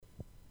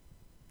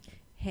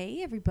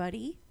Hey,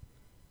 everybody.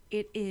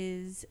 It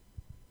is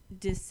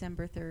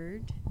December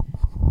 3rd,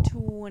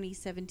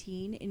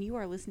 2017, and you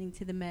are listening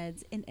to the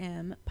Meds and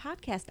M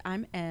podcast.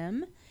 I'm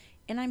M,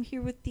 and I'm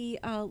here with the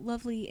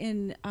lovely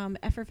and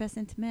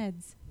effervescent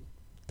Meds.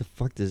 The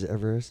fuck does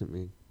effervescent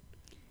mean?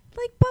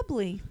 Like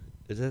bubbly.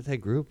 Is that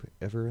group,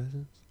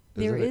 Effervescence?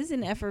 There is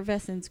an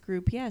effervescence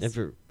group, yes.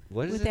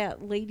 What is with it?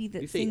 that lady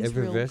that You say sings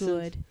real effervescence?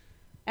 good.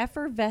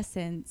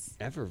 Effervescence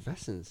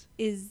Effervescence?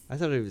 is I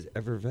thought it was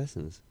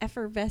effervescence.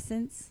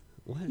 effervescence.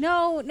 What?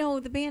 No,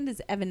 the band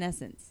is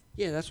Evanescence.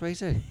 Yeah, that's what I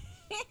said.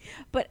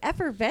 But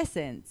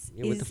effervescence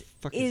Yeah, what the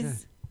fuck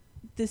is that?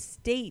 the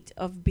state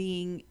of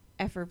being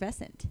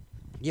effervescent.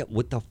 Yeah,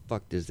 what the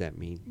fuck does that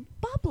mean?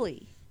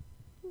 Bubbly.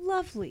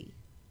 Lovely.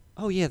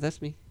 Oh, yeah,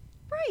 that's me.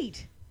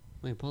 Right.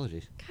 My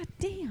apologies. God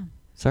damn.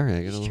 Sorry, I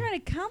I'm got just a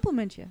trying to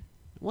compliment you.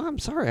 Well, I'm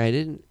sorry, I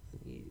didn't.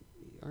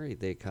 All right,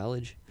 there,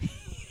 college.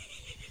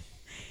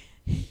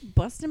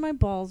 Busting my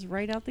balls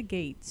right out the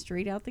gate.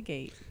 Straight out the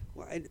gate.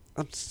 Well,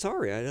 I'm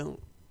sorry, I don't.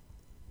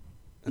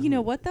 You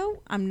know what,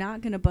 though? I'm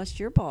not going to bust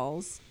your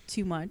balls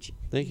too much.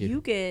 Thank you.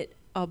 You get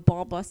a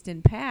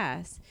ball-busting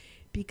pass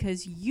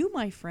because you,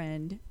 my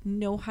friend,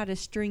 know how to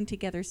string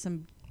together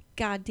some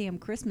goddamn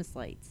Christmas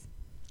lights.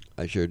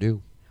 I sure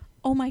do.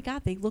 Oh, my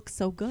God, they look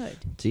so good.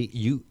 See,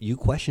 you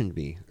questioned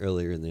me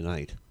earlier in the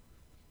night.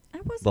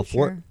 I wasn't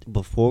sure.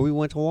 Before we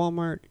went to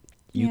Walmart,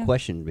 you Yeah.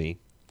 questioned me.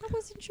 I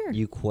wasn't sure.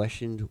 You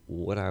questioned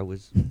what I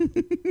was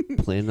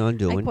planning on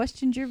doing. I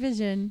questioned your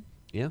vision.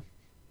 Yeah.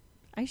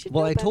 I should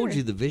Well, know I told better.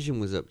 you the vision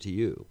was up to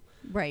you.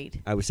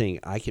 Right. I was saying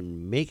I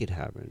can make it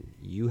happen.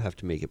 You have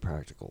to make it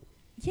practical.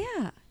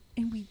 Yeah.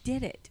 And we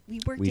did it. We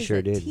worked We as sure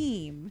a did.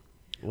 team.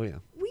 Oh yeah.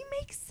 We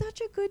make such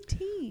a good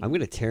team. I'm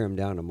gonna tear him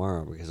down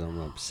tomorrow because I'm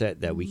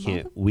upset that we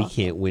can't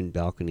Motherfucker. win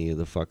balcony of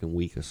the fucking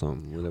week or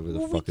something. Whatever the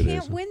well, fuck we it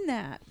can't is. win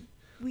that.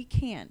 We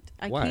can't.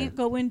 I Why? can't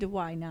go into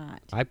why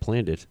not. I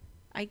planned it.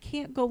 I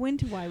can't go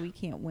into why we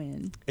can't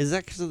win. Is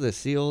that because of the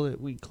seal that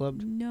we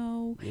clubbed?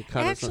 No. They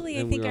caught us Actually,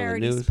 I and we think were I on the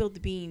already news? spilled the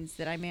beans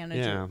that I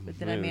managed. Yeah.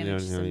 That I Yeah,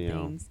 managed yeah, some yeah.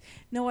 things.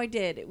 No, I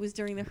did. It was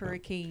during the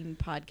hurricane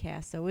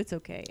podcast, so it's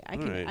okay. I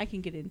can Alright. I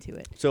can get into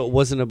it. So it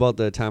wasn't about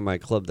the time I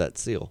clubbed that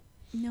seal.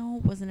 No,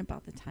 it wasn't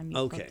about the time you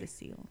Okay. clubbed the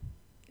seal.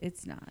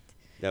 It's not.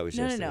 That was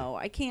No.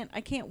 yesterday.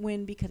 I can't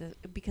win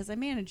because I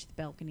manage the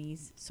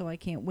balconies, so I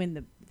can't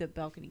win the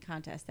balcony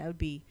contest. That would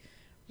be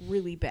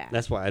really bad.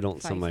 That's why I don't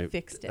if tell I my.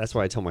 fixed it. That's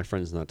why I tell my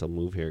friends not to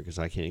move here because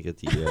I can't get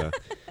the.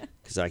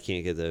 Because I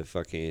can't get the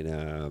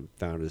fucking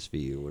founders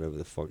fee or whatever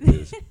the fuck it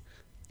is.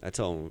 I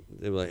tell them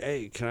they were like,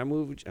 "Hey, can I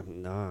move?" with you?"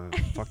 I'm, nah,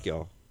 fuck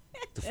y'all.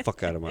 Get the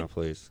fuck out of my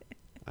place.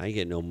 I ain't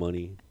getting no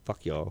money.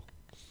 Fuck y'all.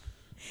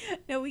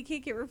 No, we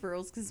can't get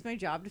referrals because it's my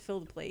job to fill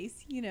the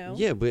place. You know.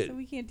 Yeah, but- so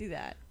we can't do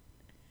that.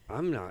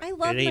 I'm not. I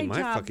love it ain't my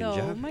my job, fucking though.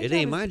 job. My It job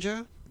ain't is- my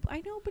job.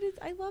 I know, but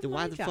I love Then my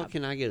why the job fuck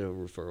can I get a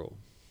referral?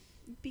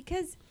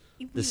 because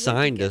we The work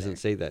sign together. doesn't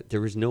say that.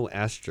 There is no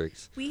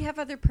asterisk. We have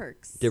other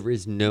perks. There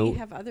is We no.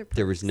 have other perks.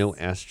 There is no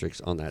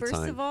asterisk on that First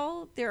sign. of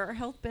all, there are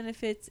health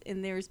benefits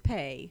and there's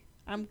pay.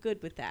 I'm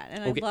good with that,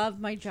 and Okay. I love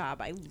my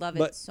job. I love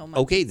But it so much.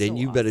 okay, It's then so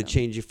you better awesome.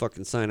 change your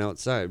fucking sign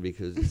outside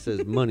because it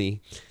says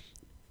money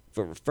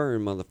for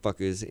referring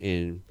motherfuckers,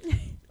 and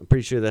I'm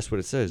pretty sure that's what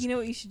it says. You know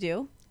what you should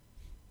do?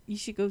 You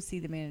should go see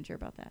the manager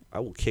about that. I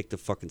will kick the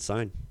fucking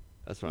sign.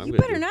 That's what I'm You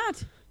gonna better do.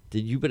 not.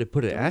 Then you better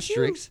put an Don't you?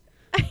 asterisk.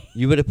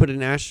 You better put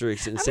an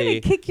asterisk and I'm say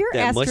gonna kick your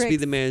that must be asterisk.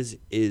 the man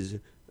is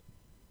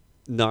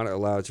not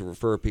allowed to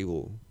refer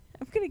people.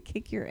 I'm gonna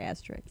kick your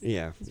asterisk.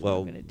 Yeah, That's what I'm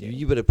well, gonna do.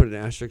 you better put an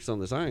asterisk on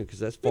the sign because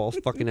that's false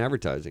fucking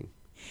advertising.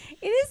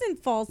 It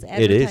isn't false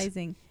It is.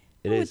 advertising.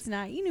 It no, is. it's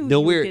not. You knew what you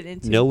Nowhere, would get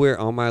into. nowhere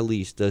on my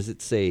lease does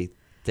it say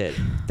that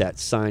that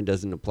sign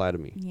doesn't apply to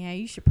me. Yeah,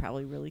 you should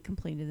probably really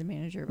complain to the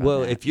manager about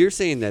Well, that. if you're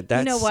saying that,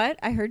 that's you know what?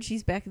 I heard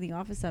she's back in the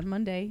office on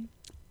Monday.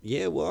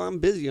 Yeah, well, I'm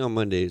busy on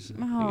Mondays. I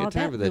Oh, ain't got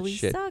time that for that really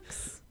shit.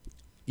 sucks.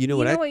 You know you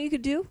what? know what you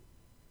could do?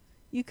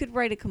 You could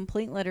write a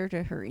complaint letter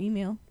to her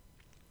email.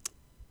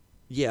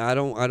 Yeah, I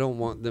don't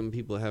want them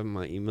people having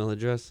my email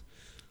address.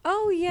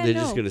 Oh yeah, They're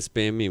no. just gonna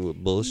spam me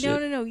with bullshit.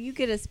 No. You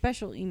get a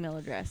special email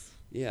address.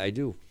 Yeah, I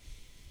do.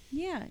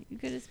 Yeah, you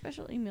get a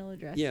special email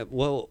address. Yeah,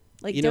 well,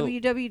 Like you know,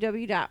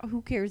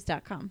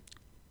 www.whocares.com.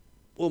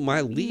 well, my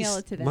Email lease,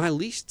 it to that. my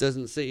lease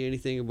doesn't say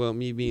anything about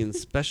me being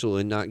special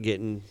and not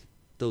getting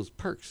those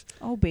perks.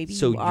 Oh baby,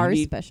 So you are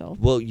need, special.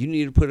 Well, you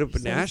need to put up You're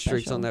an so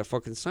asterisk special. on that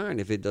fucking sign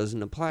if it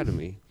doesn't apply to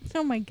me.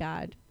 Oh my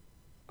god.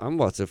 I'm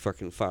about to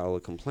fucking file a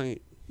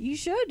complaint. You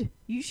should.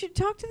 You should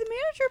talk to the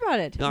manager about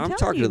it. No, I'm telling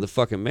talking you. to the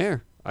fucking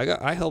mayor.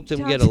 I helped him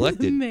Talk get to the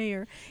elected.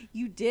 mayor.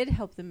 You did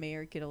help the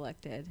mayor get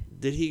elected.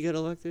 Did he get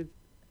elected?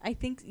 I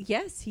think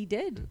yes, he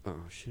did. Oh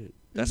shit.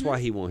 That's Mhm. why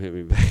he won't hit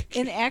me back.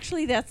 And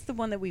actually, that's the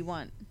one that we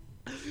want.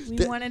 We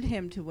That- wanted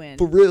him to win.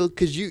 For real,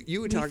 because you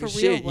were We talking for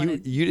real shit.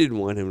 wanted- You didn't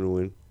want him to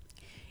win.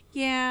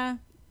 Yeah.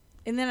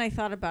 And then I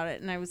thought about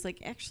it, and I was like,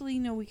 actually,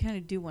 no, we kind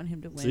of do want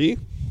him to win. See?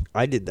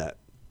 I did that.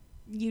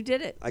 You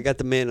did it. I got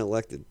the man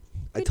elected.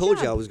 I Good told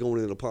you job. I was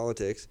going into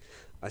politics.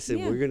 I said,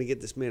 Yeah. we're going to get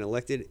this man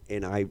elected,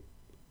 and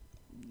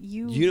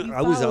You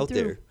I was followed out through.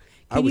 there.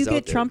 Can you out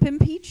get there. Trump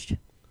impeached?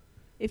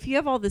 If you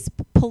have all this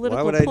political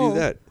Why would I pull, do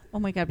that? Oh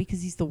my God,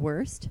 because he's the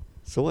worst.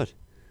 So what?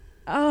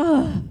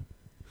 Oh,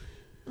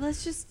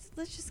 let's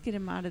just get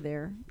him out of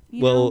there.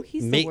 You know,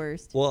 he's the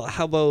worst. Well,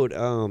 how about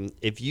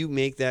if you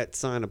make that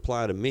sign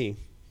apply to me,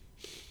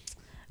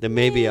 then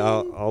maybe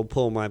I'll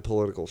pull my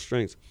political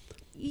strings.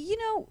 You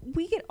know,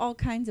 we get all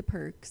kinds of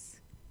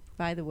perks,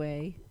 by the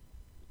way,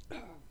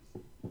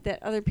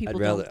 that other people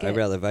don't get. I'd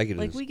rather Vicodins.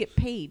 Like we get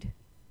paid.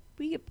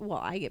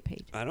 I get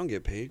paid. I don't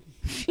get paid.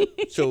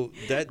 So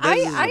that I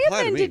doesn't apply to me.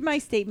 amended my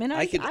statement.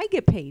 I can-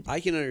 get paid. I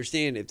can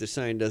understand if the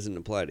sign doesn't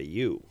apply to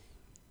you.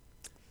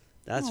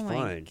 That's Oh my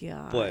fine.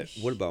 But gosh.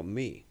 what about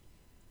me?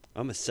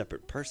 I'm a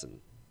separate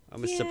person.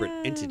 I'm a separate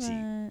entity.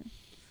 But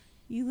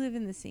you live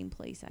in the same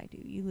place I do.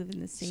 You live in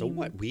the same So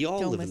what? We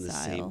all live in the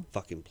same domicile.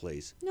 fucking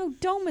place. No,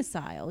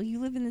 domicile. You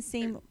live in the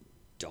same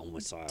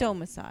Domicile.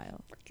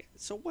 domicile. Okay,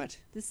 so what?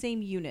 The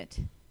same unit.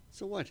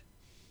 So what?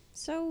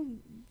 So,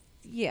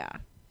 yeah.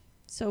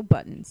 So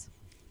buttons.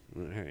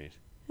 All right.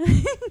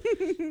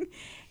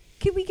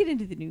 Can we get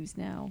into the news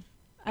now?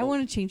 I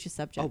want to change the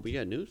subject. Oh, we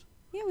got news?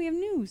 Yeah, we have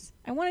news.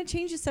 I want to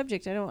change the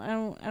subject. I don't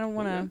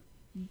want to Okay.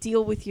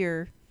 deal with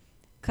your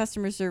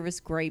customer service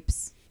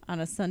gripes on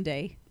a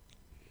Sunday.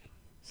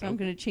 So I'm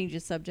Okay. going to change the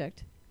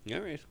subject.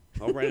 All right.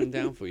 I'll write them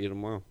down for you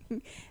tomorrow.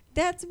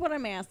 That's what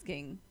I'm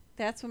asking.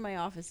 That's when my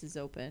office is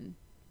open.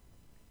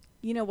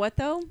 You know what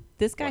though?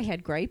 This guy What?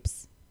 had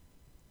gripes.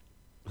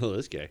 Oh,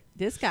 this guy.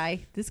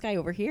 This guy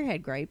over here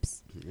had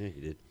gripes. Yeah, he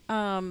did.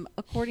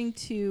 According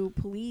to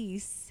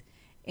police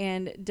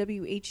and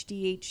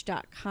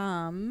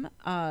WHDH.com,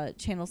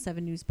 Channel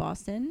 7 News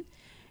Boston,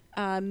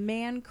 a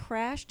man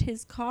crashed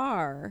his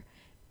car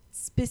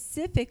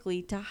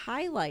specifically to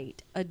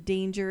highlight a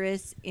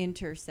dangerous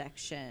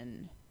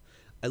intersection.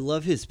 I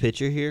love his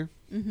picture here.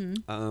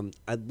 Mm-hmm.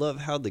 I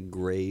love how the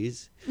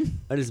grays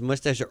on his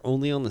mustache are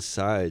only on the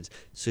sides.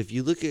 So if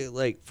you look at it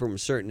like from a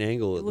certain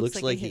angle, it looks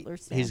like a like Hitler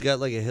he's stamp. got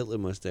like a Hitler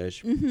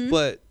mustache. Mhm.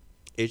 But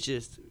it's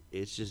just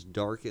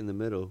dark in the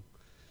middle,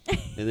 and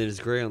then it's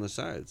gray on the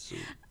sides. So.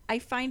 I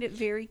find it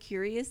very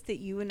curious that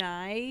you and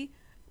I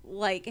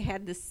like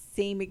had the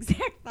same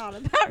exact thought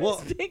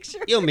about his picture.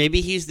 Yo, maybe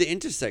he's the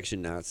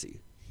intersection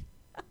Nazi.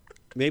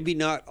 Maybe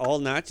not all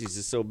Nazis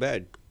are so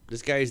bad.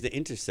 This guy is the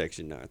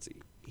intersection Nazi.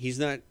 He's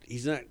not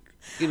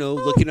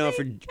looking out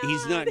for,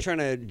 he's not trying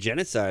to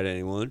genocide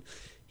anyone.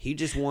 He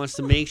just wants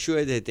to make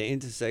sure that the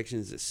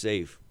intersections are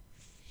safe.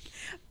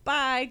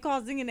 By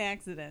causing an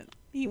accident.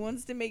 He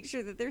wants to make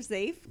sure that they're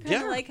safe. Kind of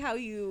Yeah. like how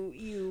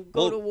you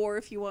go to war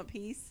if you want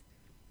peace.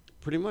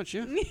 Pretty much,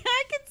 yeah. I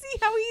can see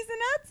how he's a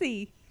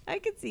Nazi. I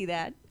can see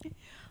that.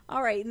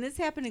 All right, and this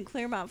happened in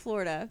Claremont,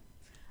 Florida.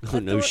 Oh,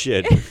 no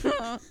shit.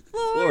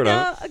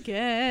 Florida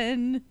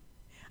again.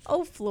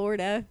 Oh,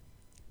 Florida.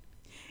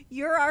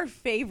 You're our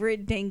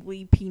favorite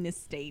dangly penis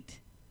state.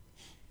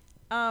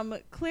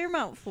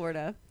 Claremont,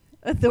 Florida.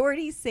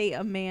 Authorities say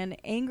a man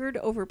angered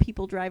over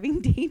people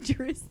driving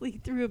dangerously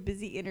through a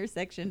busy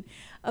intersection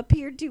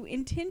appeared to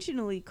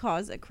intentionally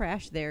cause a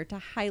crash there to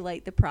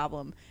highlight the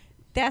problem.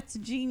 That's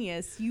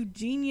genius.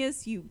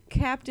 You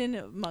captain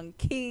among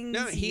kings.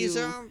 No, he's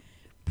you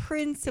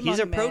prince among he's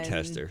a men.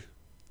 protester.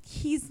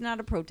 He's not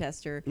a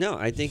protester. No,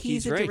 I think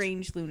he's a right.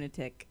 deranged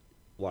lunatic.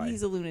 Why?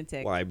 He's a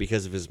lunatic. Why?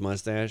 Because of his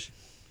mustache?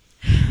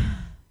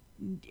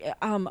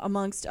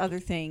 Amongst other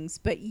things,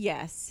 but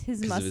yes,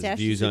 his Because of mustache his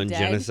views is a on dead.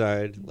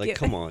 genocide? Like, Yeah.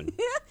 come on.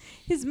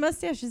 His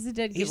mustache is a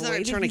dead He's giveaway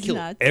not that trying to he's kill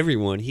nuts.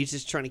 everyone. He's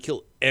just trying to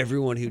kill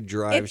everyone who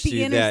drives the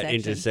through that intersection.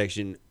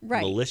 intersection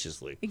Right.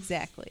 maliciously.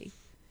 Exactly.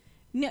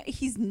 No,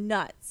 he's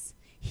nuts.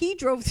 He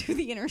drove through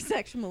the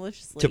intersection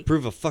maliciously. To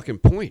prove a fucking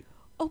point.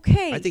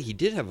 Okay. I think he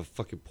did have a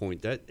fucking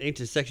point. That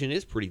intersection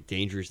is pretty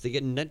dangerous. They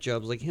get nut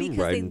jobs like him because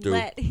riding they through.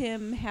 let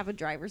him have a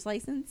driver's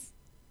license.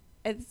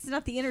 It's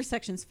not the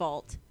intersection's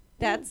fault.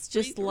 That's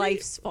just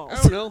life's fault.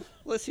 I don't know.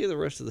 Let's hear the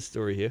rest of the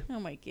story here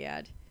Oh my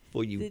God.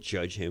 before you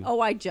judge him.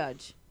 Oh, I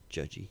judge.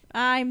 Judgy.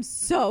 I'm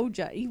so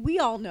judgy. We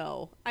all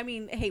know. I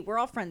mean, hey, we're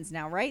all friends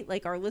now, right?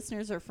 Like our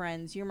listeners are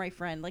friends. You're my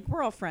friend. Like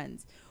we're all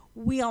friends.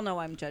 We all know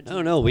I'm judging. I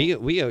don't know. We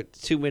got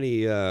too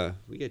many.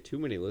 We got too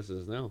many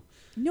listeners now.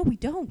 No, we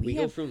don't.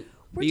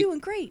 We're doing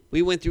great.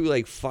 We went through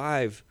like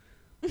 5.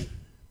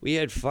 We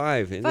had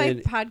 5, and 5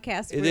 then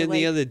podcasts. and where then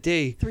the like other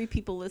day, 3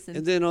 people listened.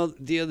 and then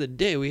the other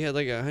day we had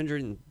like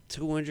 100 and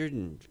 200,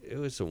 and it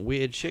was some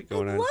weird shit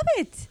going I on. love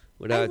it.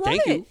 But, I love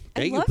thank you. it. Thank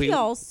I you, love people.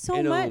 y'all so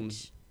And,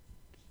 much.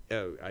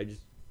 I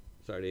just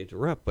sorry to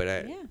interrupt, but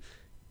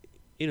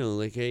Yeah.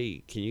 like,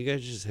 hey, can you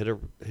guys just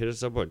hit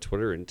us up on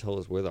Twitter and tell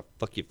us where the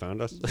fuck you found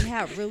us?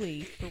 Yeah,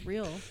 really, for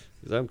real.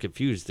 Because I'm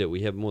confused that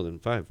we have more than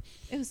 5.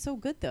 It was so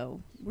good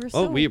though. We're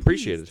so We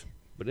appreciate pleased. it.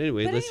 But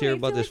anyway, But let's hear anyway, I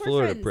about feel this like we're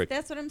Florida friends. prick.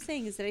 That's what I'm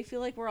saying is that I feel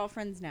like we're all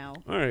friends now.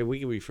 All right, we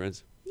can be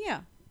friends. Yeah,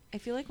 I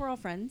feel like we're all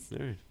friends.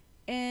 All right.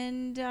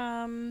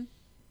 And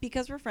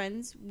because we're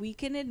friends, we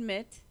can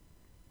admit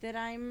that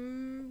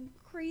I'm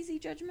crazy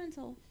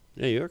judgmental.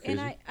 Yeah, you're crazy.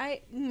 And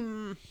I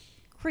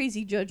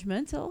crazy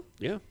judgmental.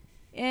 Yeah.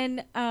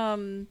 And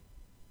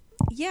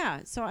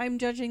Yeah, so I'm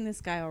judging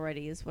this guy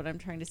already is what I'm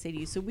trying to say to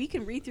you. So we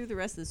can read through the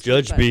rest of this.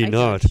 Judge me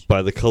not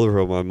by the color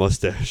of my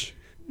mustache,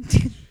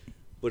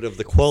 but of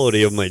the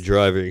quality of my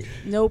driving.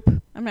 Nope.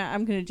 I'm not.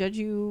 I'm going to judge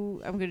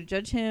you. I'm going to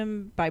judge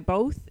him by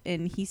both,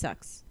 and he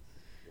sucks.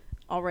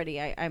 Already,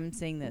 I'm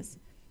saying this.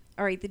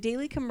 All right, the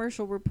Daily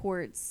Commercial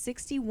reports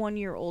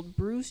 61-year-old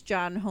Bruce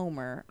John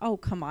Homer. Oh,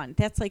 come on.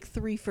 That's like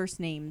 3 first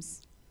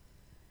names.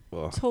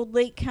 Ugh. Told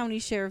Lake County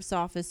Sheriff's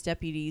Office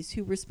deputies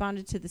who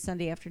responded to the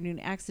Sunday afternoon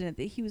accident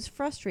that he was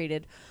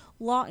frustrated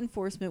law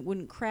enforcement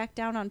wouldn't crack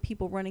down on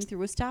people running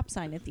through a stop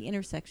sign at the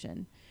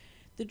intersection.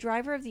 The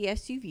driver of the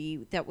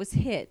SUV that was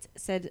hit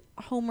said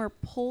Homer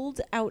pulled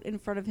out in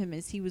front of him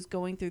as he was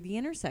going through the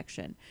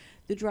intersection.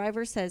 The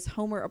driver says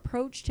Homer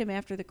approached him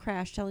after the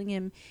crash, telling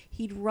him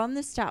he'd run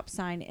the stop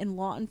sign and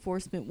law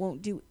enforcement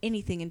won't do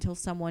anything until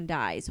someone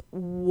dies.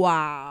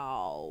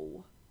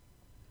 Wow.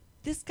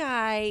 This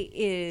guy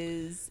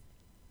is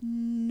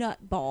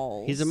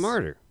nutballs. He's a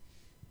martyr.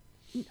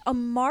 A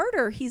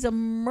martyr. He's a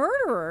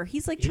murderer.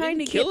 He's like He trying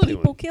to didn't get kill people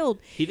anyone. killed.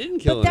 He didn't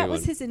kill But that anyone.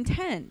 was his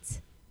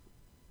intent.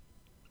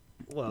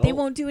 Well, They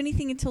won't do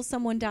anything until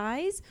someone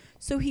dies.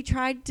 So he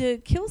tried to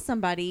kill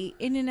somebody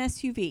in an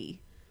SUV.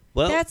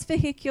 well, That's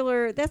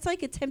vehicular. That's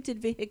like attempted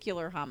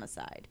vehicular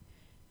homicide.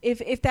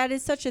 If that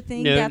is such a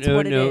thing, no, that's no,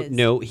 what no, it is.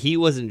 no. He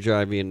wasn't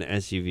driving an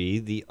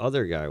SUV. The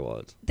other guy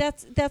was.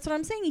 That's what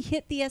I'm saying. He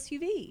hit the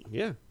SUV.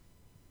 Yeah.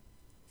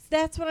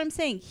 That's what I'm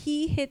saying.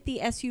 He hit the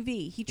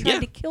SUV. He tried Yeah.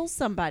 to kill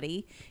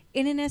somebody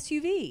in an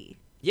SUV.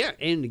 Yeah,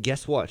 and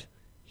guess what?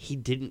 He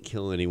didn't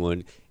kill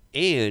anyone.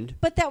 And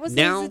But that was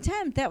now, his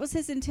attempt. That was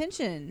his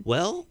intention.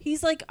 well,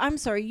 He's like, I'm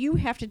sorry, you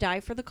have to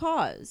die for the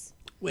cause.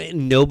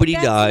 when nobody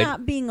That's died.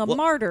 not being a Well-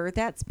 martyr.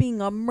 That's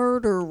being a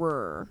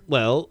murderer.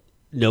 Well,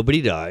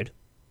 nobody died.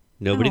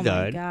 Nobody Oh,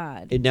 died. my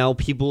God. And now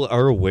people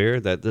are aware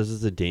that this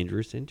is a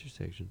dangerous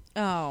intersection.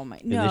 Oh, my.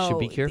 they No. should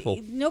be careful.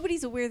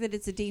 Nobody's aware that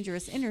it's a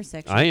dangerous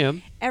intersection. I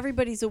am.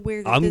 Everybody's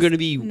aware that I'm this- gonna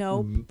be.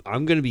 No.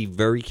 I'm gonna be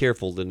very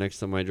careful the next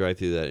time I drive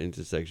through that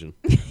intersection.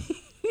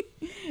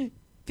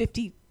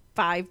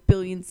 55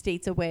 billion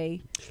states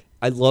away.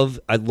 I love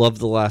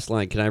the last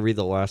line. Can I read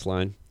the last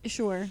line?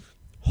 Sure.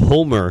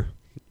 Homer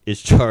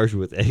is charged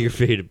with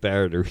aggravated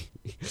battery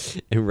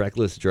and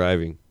reckless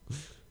driving.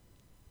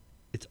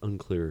 It's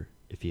unclear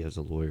if he has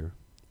a lawyer.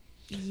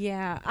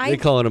 Yeah. They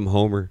calling him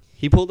Homer.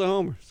 He pulled a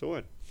Homer. So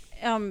what?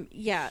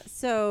 Yeah.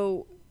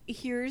 So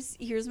here's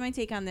my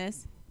take on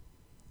this.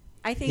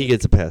 I think He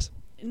gets a pass.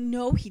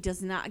 No, he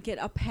does not get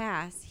a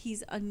pass.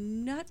 He's a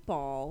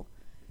nutball.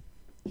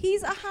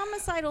 He's a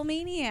homicidal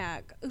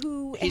maniac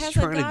who He's has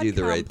trying a to God do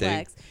the right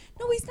thing. complex.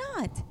 No, he's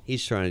not.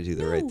 He's trying to do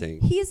the No, right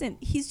thing. He isn't.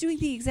 He's doing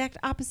the exact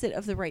opposite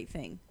of the right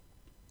thing.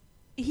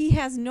 He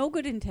has no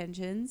good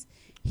intentions.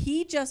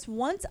 He just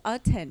wants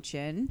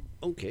attention.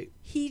 Okay.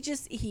 He's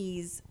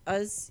a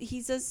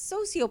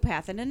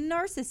sociopath and a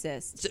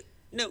narcissist. So,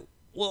 no.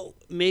 Well,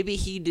 maybe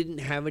he didn't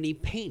have any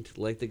paint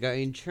like the guy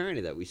in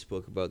China that we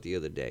spoke about the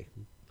other day.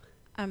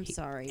 I'm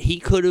sorry. He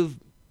could have,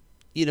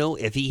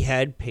 if he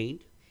had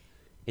paint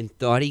and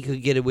thought he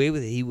could get away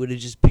with it, he would have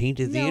just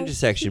painted the No, he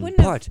intersection. wouldn't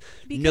have, But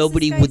because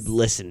nobody this would guy's-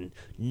 listen.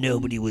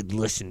 Nobody would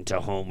listen to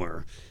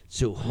Homer.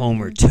 So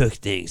Homer took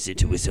things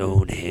into his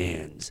own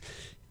hands.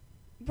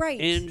 Right.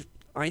 And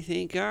I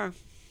think,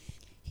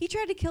 he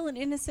tried to kill an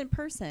innocent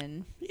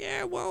person.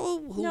 yeah, well,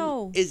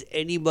 No. is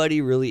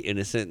anybody really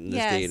innocent in this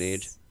Yes. day and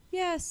age?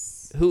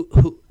 Yes.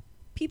 Who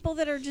People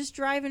that are just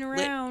driving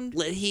around.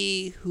 let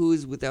he who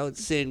is without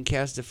sin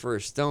cast the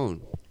first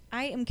stone.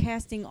 I am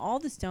casting all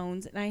the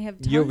stones, and I have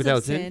tons You're of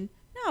without sin. sin?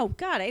 No,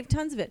 God, I have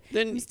tons of it.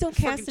 Then I'm still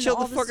fucking casting chill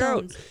all the fuck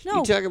stones. out. No,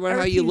 You talk about I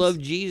how you refuse. love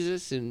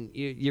Jesus and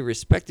you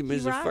respect him He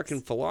as a rocks.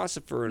 fucking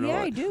philosopher and all Yeah,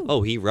 that. I do.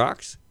 Oh, he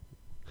rocks?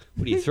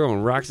 What are you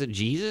throwing rocks at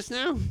Jesus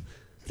now?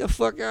 Get the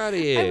fuck out of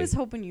here. I was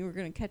hoping you were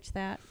going to catch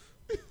that.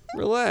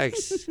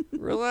 Relax.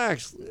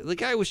 Relax. The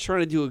guy was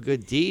trying to do a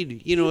good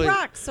deed. You know, He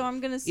rocks, so I'm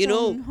going to stone you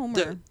know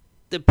Homer.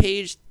 the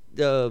page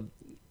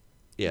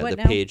What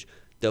now? page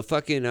the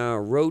fucking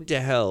road to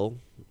hell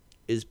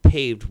is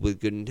paved with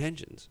good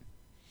intentions.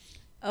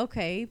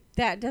 Okay,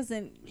 that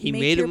doesn't He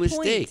make made your a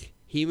mistake. point.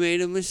 He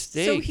made a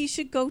mistake. So he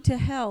should go to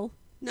hell.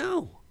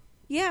 No.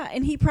 Yeah,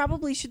 and he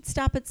probably should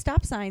stop at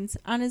stop signs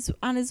on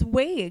his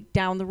way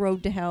down the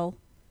road to hell.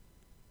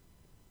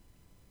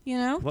 You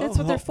know, Well, that's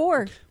what they're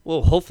for.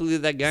 Well, hopefully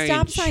that guy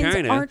Stop in signs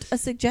China aren't a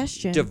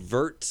suggestion.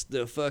 diverts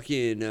the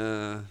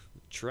fucking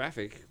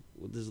traffic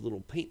with his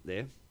little paint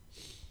there,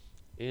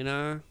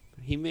 and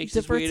he makes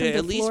his way Diverts to into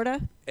at least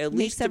Florida. at Makes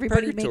least to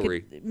everybody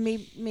purgatory.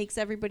 makes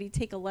everybody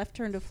take a left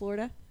turn to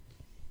Florida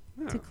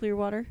to Oh.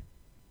 Clearwater.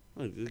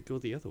 Oh, go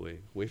the other way,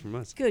 away from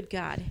us. Good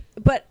God!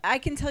 But I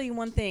can tell you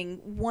one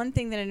thing. One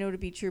thing that I know to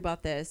be true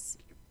about this: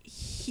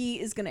 he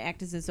is going to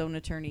act as his own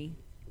attorney.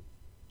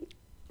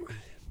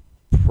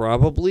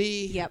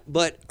 Probably. Yep.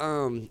 But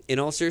in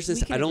all seriousness,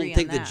 We can I don't agree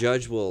think on the that.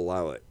 judge will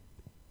allow it.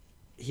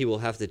 He will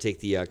have to take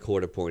the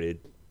court appointed.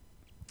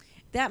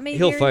 That may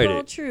He'll very fight well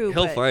it. true.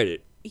 He'll but fight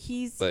it.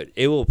 But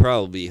it will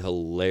probably be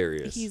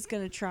hilarious. He's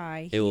gonna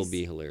try. It will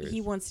be hilarious.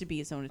 He wants to be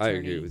his own attorney. I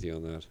agree with you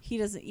on that. He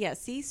doesn't. Yeah.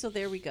 See. So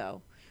there we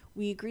go.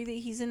 We agree that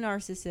he's a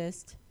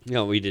narcissist.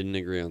 No, we didn't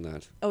agree on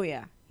that. Oh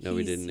yeah. No,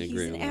 we didn't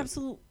agree on that. He's an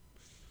absolute,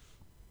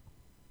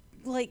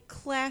 like,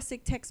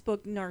 classic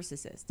textbook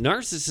narcissist.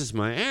 Narcissist,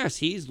 my ass.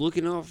 He's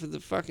looking out for the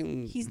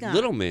fucking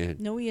little man.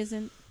 No, he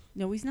isn't.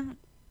 No, he's not.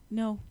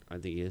 No. I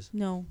think he is.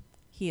 No,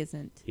 he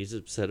isn't. He's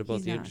upset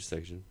about the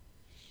intersection.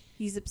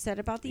 He's upset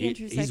about the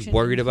intersection. He's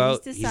worried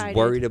about. He's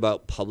worried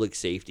about public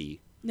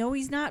safety. No,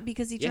 he's not,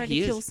 because he tried to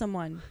kill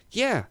someone.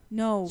 Yeah.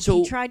 No,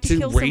 so he tried to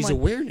kill someone. To raise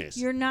awareness.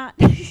 You're not.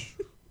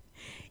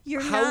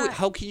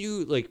 How can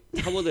you, like,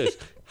 how about this?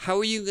 How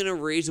are you going to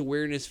raise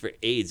awareness for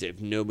AIDS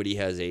if nobody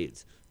has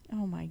AIDS?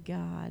 Oh, my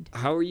God.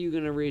 How are you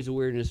going to raise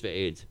awareness for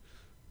AIDS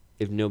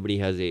if nobody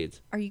has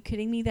AIDS? Are you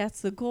kidding me?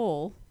 That's the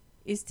goal,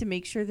 is to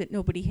make sure that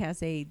nobody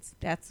has AIDS.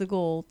 That's the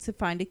goal, to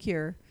find a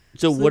cure.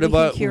 So what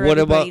about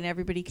and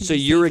everybody can so be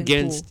you're safe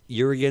against and cool.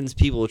 You're against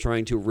people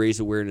trying to raise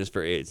awareness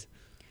for AIDS?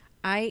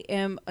 I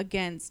am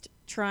against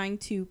trying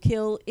to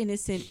kill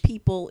innocent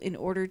people in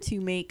order to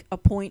make a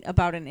point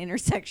about an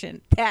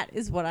intersection. That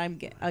is what I'm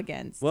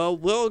against. Well,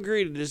 we'll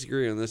agree to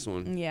disagree on this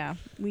one. Yeah,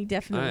 we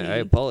definitely I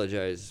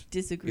apologize.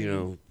 Disagree. You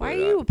know, why are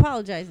you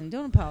apologizing?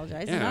 Don't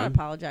apologize. Yeah, I'm not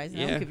apologizing.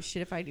 yeah. I don't give a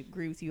shit if I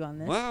agree with you on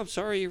this. Well, I'm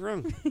sorry you're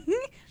wrong.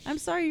 I'm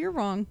sorry you're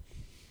wrong.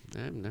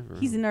 I'm never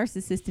He's a wrong.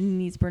 narcissist and he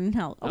needs burn in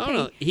hell. Okay. I don't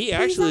know. He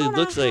actually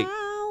looks like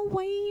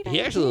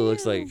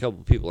a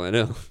couple people I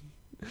know.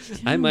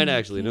 I might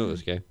actually know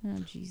this guy. Oh,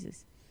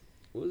 Jesus.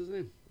 What was his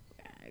name?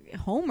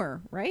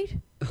 Homer, right?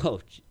 Oh,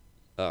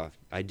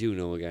 I do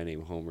know a guy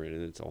named Homer,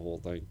 and it's a whole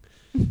thing.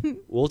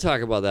 We'll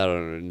talk about that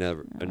on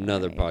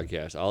another right.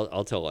 podcast.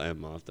 I'll tell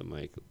Em off the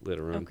mic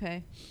later on.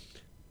 Okay.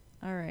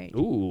 All right.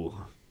 Ooh,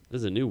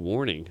 there's a new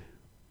warning.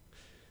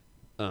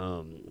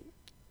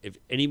 If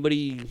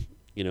anybody,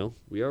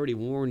 we already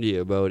warned you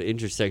about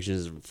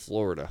intersections in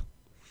Florida.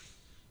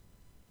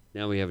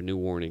 Now we have a new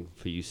warning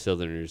for you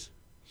Southerners.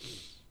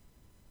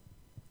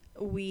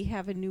 We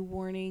have a new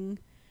warning.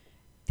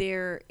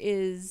 There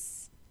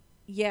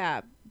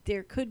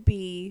could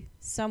be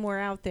somewhere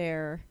out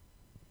there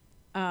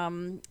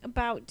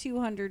about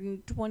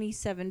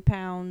 227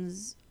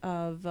 pounds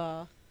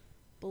of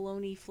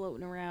bologna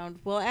floating around.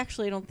 Well,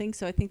 actually, I don't think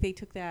so. I think they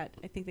took that.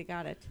 I think they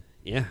got it.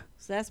 Yeah.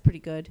 So that's pretty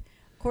good.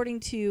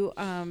 According to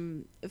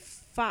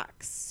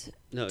Fox.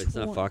 No, it's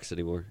not Fox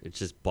anymore. It's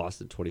just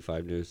Boston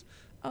 25 News.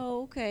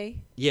 Oh, okay.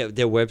 Yeah,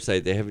 their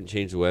website. They haven't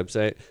changed the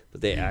website, but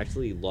they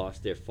actually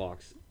lost their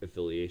Fox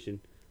affiliation.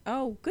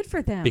 Oh, good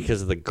for them.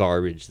 Because of the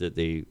garbage that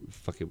they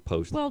fucking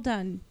post. Well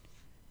done.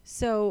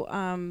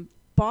 So,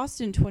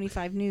 Boston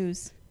 25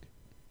 News.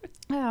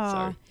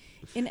 Sorry.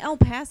 In El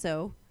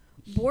Paso,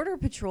 Border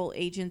Patrol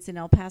agents in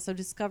El Paso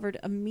discovered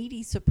a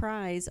meaty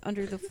surprise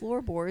under the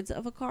floorboards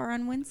of a car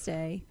on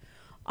Wednesday.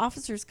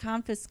 Officers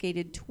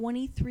confiscated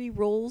 23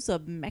 rolls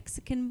of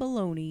Mexican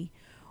bologna,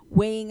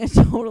 weighing a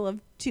total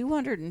of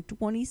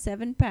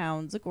 227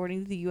 pounds,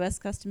 according to the U.S.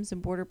 Customs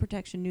and Border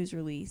Protection news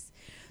release.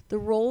 The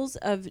rolls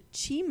of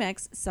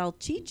Chimex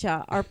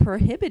salchicha are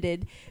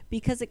prohibited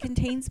because it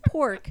contains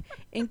pork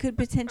and could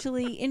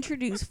potentially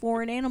introduce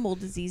foreign animal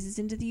diseases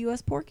into the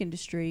U.S. pork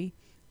industry,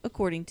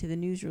 according to the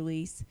news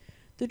release.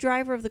 The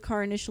driver of the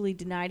car initially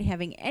denied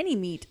having any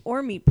meat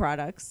or meat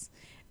products,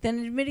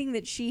 then admitting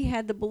that she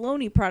had the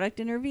bologna product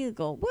in her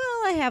vehicle.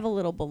 Well, I have a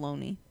little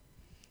bologna.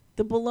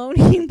 The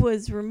bologna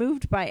was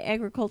removed by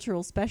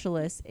agricultural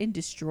specialists and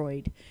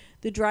destroyed.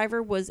 The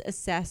driver was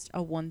assessed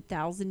a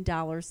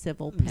 $1,000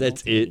 civil penalty.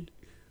 That's it?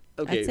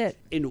 Okay. That's it.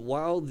 And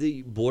while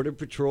the Border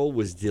Patrol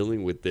was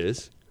dealing with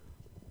this,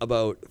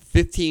 about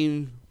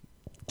 15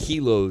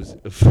 kilos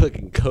of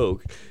fucking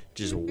coke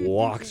just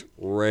walks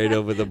right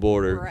over the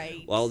border.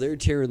 Right. While they're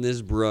tearing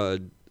this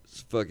broad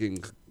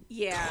fucking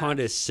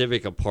Honda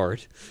Civic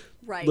apart.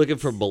 Right. Looking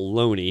for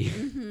bologna.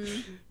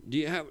 Mm-hmm. Do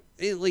you have,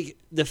 like,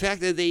 the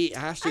fact that they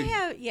asked her... I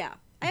have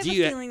a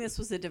feeling this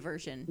was a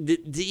diversion.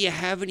 Do you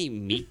have any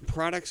meat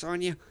products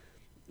on you?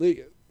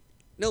 Like,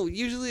 no,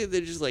 usually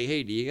they're just like,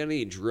 hey, do you got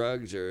any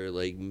drugs or,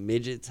 like,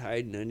 midgets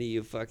hiding under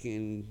your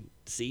fucking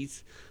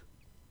seats?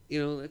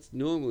 That's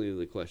normally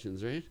the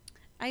questions, right?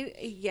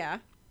 Yeah.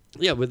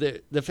 Yeah, but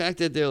the fact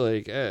that they're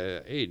like,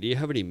 hey, do you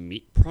have any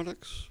meat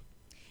products?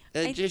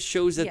 That just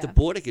shows that the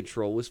Border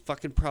Control was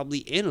fucking probably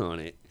in on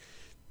it.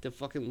 To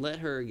fucking let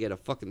her get a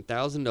fucking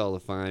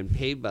 $1,000 fine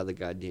paid by the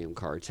goddamn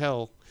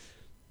cartel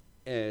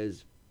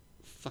as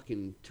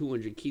fucking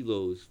 200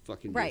 kilos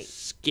fucking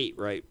just skate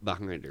right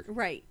behind her.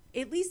 Right.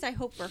 At least I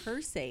hope for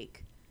her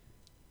sake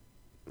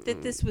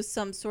that this was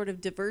some sort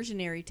of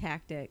diversionary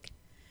tactic.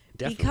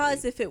 Definitely.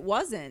 Because if it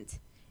wasn't,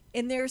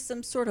 and there's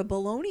some sort of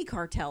baloney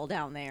cartel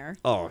down there.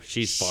 Oh,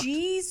 she's fucked.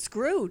 She's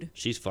screwed.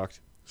 She's fucked.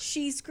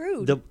 She's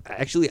screwed.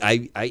 Actually,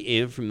 I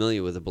am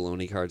familiar with the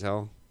baloney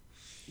cartel.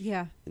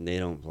 Yeah. And they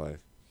don't play.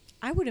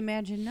 I would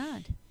imagine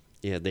not.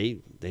 Yeah,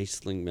 they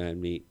sling mad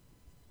meat.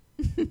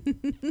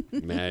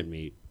 Mad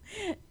meat.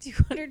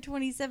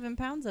 227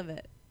 pounds of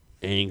it.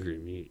 Angry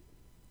meat.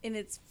 And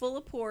it's full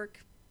of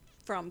pork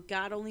from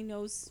God only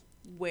knows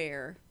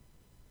where.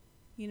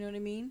 You know what I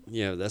mean?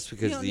 Yeah, that's You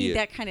because don't need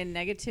that kind of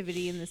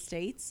negativity in the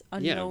States.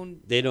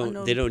 Unknown. they don't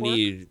pork.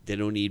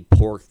 need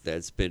pork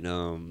that's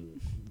been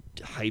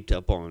hyped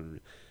up on,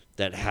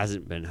 that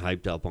hasn't been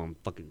hyped up on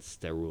fucking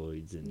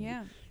steroids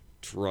and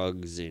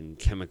drugs and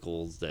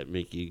chemicals that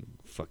make you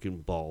fucking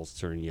balls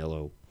turn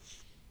yellow.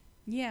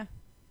 Yeah.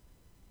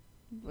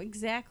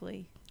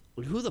 Exactly.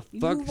 Like, who the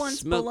fuck Who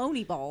wants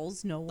bologna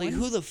balls? No one. Like,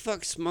 who the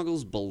fuck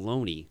smuggles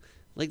bologna?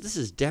 Like, this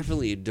is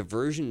definitely a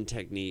diversion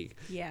technique.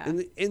 Yeah.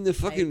 In the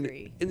fucking I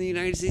agree. in the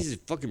United States is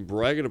fucking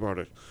bragging about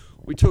it.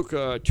 We took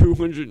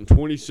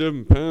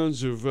 227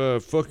 pounds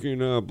of fucking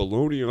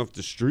bologna off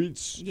the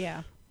streets.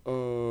 Yeah.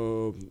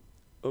 Oh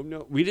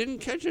no, we didn't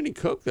catch any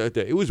coke that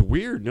day. It was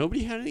weird.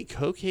 Nobody had any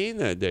cocaine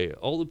that day.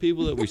 All the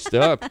people that we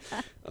stopped.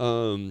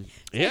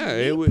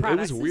 It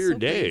was a weird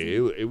day.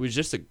 It was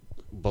just a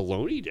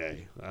bologna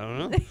day. I don't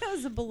know. It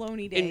was a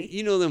bologna day. And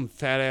you know them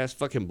fat ass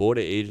fucking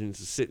border agents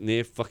sitting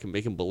there fucking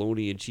making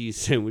bologna and cheese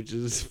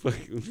sandwiches.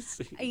 Fucking.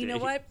 You know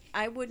what?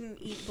 I wouldn't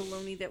eat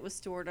bologna that was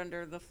stored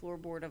under the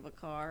floorboard of a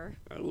car.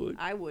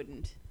 I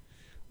wouldn't.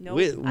 No,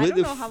 With I don't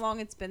the know how long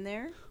it's been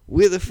there.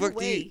 Where the fuck No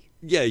do you? way.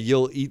 Yeah,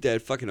 you'll eat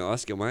that fucking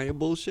Oscar Mayer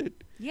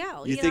bullshit. Yeah.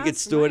 I'll You eat think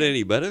it's Oscar stored Mayer.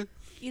 any better?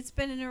 It's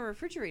been in a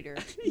refrigerator.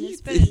 And You it's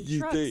been in think?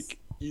 trucks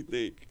You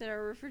think? that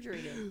are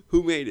refrigerated.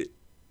 Who made it?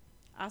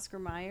 Oscar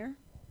Mayer.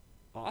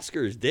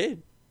 Oscar's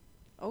dead.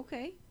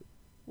 Okay.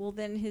 Well,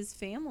 then his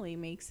family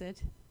makes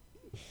it.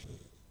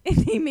 And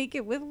they make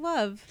it with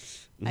love.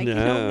 I can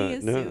only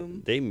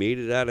assume. They made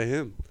it out of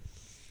him.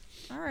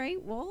 All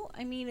right. Well,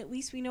 I mean, at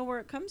least we know where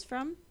it comes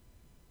from.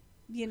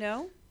 You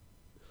know?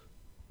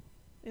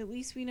 At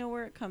least we know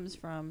where it comes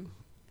from.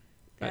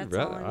 That's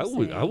all I'm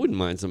saying. I wouldn't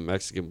mind some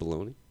Mexican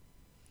bologna.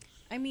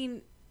 I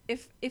mean,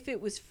 if it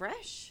was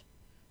fresh,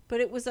 but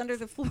it was under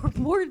the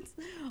floorboards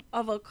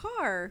of a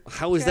car.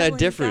 How is that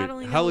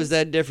different? How is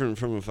that different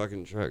from a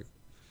fucking truck?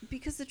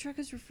 Because the truck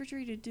is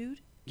refrigerated, dude.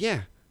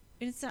 Yeah.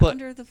 And it's not But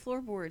under the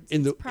floorboards.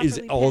 Is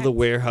properly all the packed and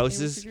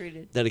warehouses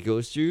refrigerated. that it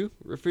goes through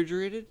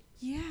refrigerated?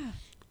 Yeah.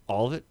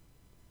 All of it?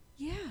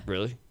 Yeah.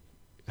 Really?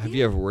 Have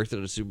you ever worked at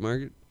a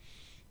supermarket?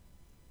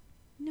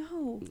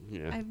 No.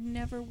 Yeah. I've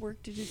never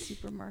worked at a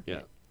supermarket.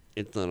 Yeah.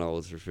 It's not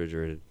always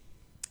refrigerated.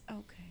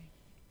 Okay.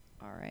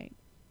 All right.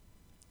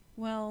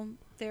 Well,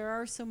 there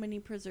are so many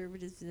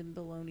preservatives in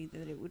bologna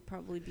that it would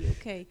probably be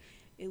okay,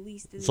 at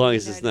least in As the long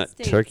United as it's not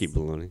States. turkey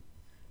bologna.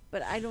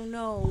 But I don't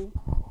know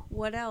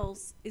what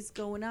else is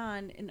going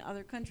on in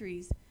other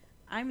countries.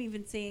 I'm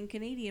even saying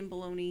Canadian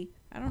bologna.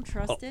 I don't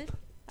trust it. I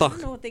Fuck.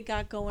 don't know what they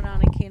got going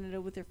on in Canada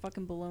with their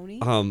fucking bologna.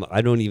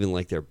 I don't even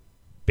like their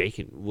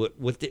bacon.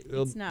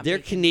 It's not their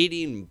bacon.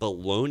 Canadian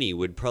bologna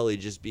would probably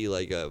just be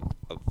like a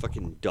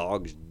fucking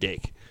dog's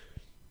dick.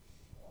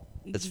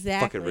 That's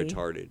fucking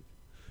retarded.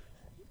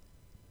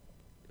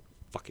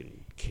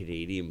 Fucking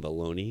Canadian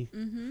bologna.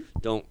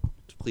 Mm-hmm.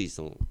 Please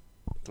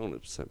don't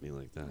upset me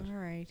like that. All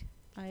right.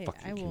 I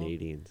Fucking will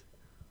Canadians.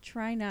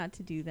 try not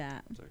to do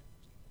that. Sorry.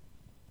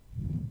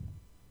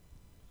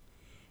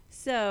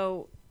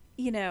 So,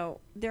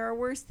 there are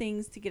worse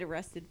things to get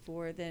arrested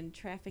for than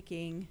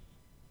trafficking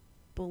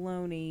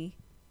bologna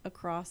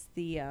across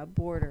the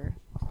border.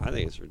 I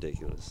think it's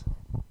ridiculous.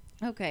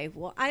 Okay,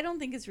 well, I don't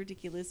think it's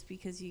ridiculous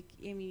because you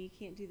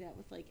can't do that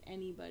with like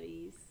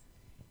anybody's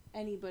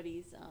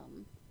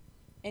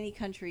any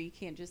country. You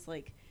can't just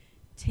like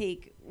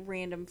take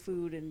random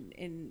food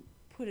and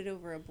put it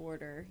over a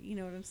border. You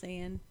know what I'm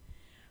saying?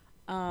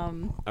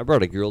 I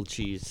brought a grilled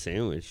cheese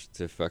sandwich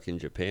to fucking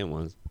Japan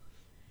once.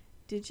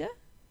 Did you?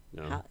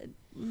 No.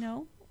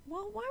 No.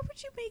 Well, why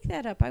would you make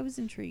that up? I was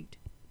intrigued.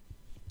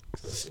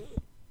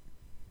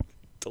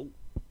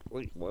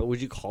 Why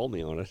would you call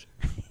me on it?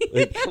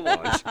 Like, come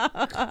on.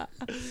 I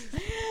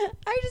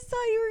just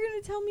thought you were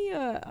going to tell me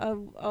a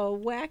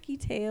wacky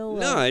tale.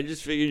 No, I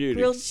just figured you'd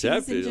grilled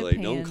accept cheese in it.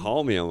 Like, don't Japan.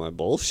 call me on my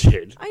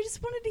bullshit. I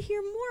just wanted to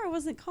hear more. I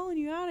wasn't calling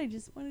you out. I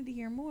just wanted to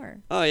hear more.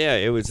 Oh yeah,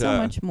 it was So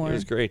much more. It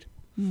was great.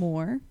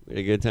 More. We had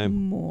a good time.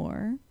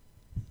 More.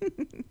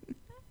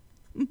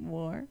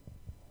 More.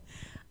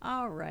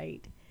 All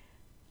right.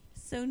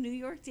 So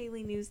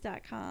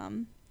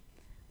NewYorkDailyNews.com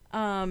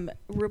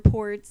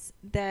reports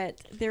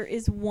that there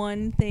is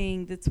one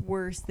thing that's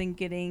worse than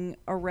getting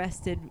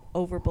arrested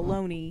over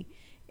bologna,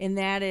 and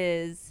that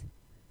is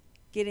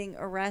getting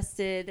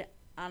arrested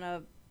on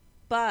a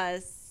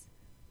bus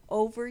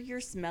over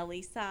your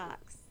smelly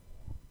socks.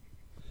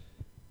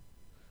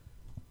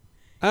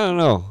 I don't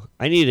know.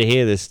 I need to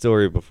hear this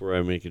story before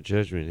I make a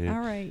judgment here. All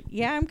right.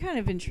 Yeah, I'm kind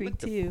of What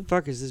intrigued the too.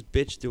 fuck is this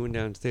bitch doing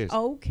downstairs?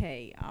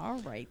 Okay. All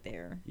right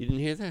there. You didn't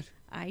hear that?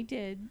 I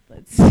did.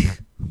 Let's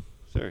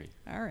Sorry.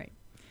 All right.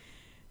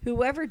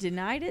 Whoever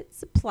denied it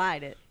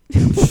supplied it.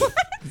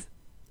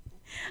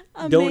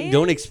 What?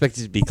 Don't expect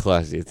it to be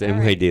classy. It's All NY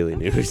right. Daily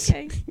Okay, News.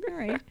 Okay. All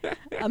right.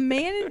 A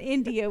man in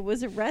India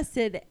was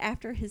arrested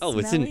after his Oh,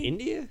 smelly... it's in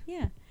India?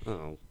 Yeah.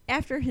 Oh.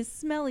 After his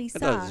smelly I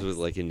socks. thought this was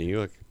like in New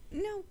York.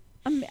 No.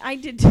 I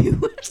did too.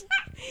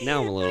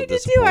 Now I'm a little I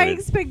did too. I disappointed.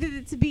 expected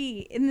it to be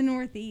in the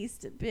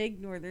Northeast, a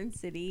big northern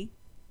city.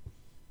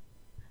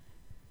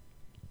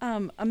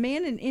 A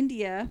man in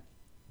India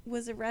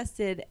was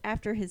arrested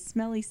after his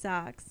smelly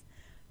socks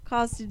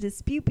caused a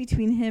dispute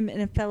between him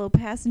and a fellow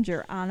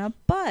passenger on a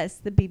bus,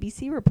 the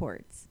BBC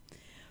reports.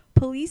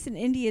 Police in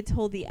India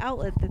told the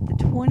outlet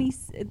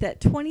that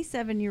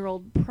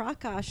 27-year-old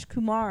Prakash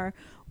Kumar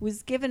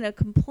was given a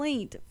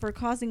complaint for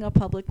causing a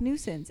public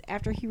nuisance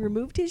after he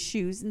removed his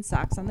shoes and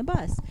socks on the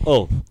bus.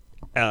 Oh,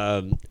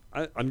 I'm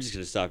just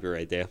going to stop you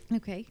right there.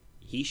 Okay.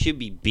 He should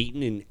be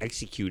beaten and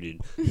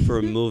executed for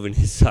removing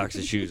his socks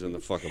and shoes on the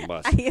fucking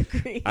bus. I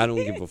agree. I don't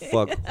give a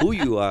fuck who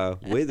you are,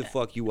 where the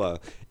fuck you are.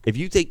 If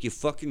you take your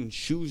fucking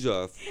shoes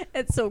off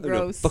It's so in a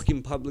gross.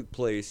 fucking public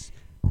place,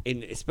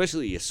 and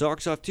especially your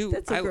socks off too,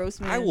 That's so gross,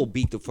 man. I will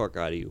beat the fuck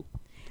out of you.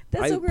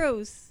 That's so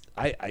gross.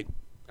 I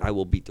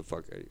will beat the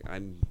fuck out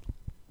of you.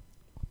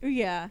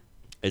 Yeah.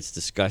 It's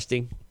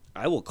disgusting.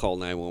 I will call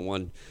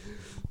 911.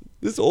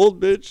 This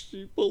old bitch,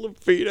 she pulled her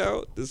feet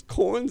out. There's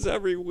corns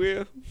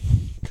everywhere.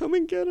 Come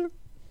and get her.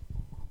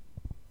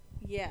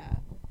 Yeah.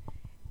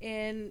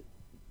 And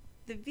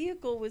the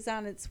vehicle was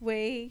on its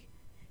way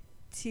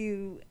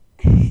to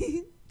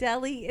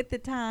Delhi at the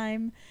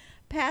time.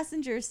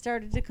 Passengers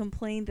started to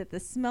complain that the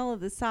smell of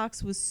the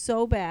socks was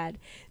so bad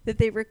that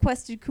they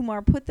requested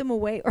Kumar put them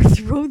away or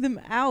throw them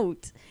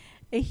out.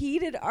 A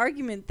heated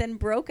argument then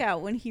broke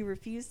out when he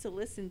refused to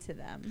listen to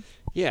them.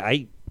 Yeah,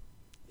 I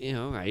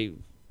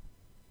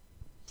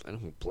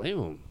don't blame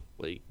them.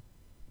 Like,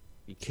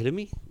 you kidding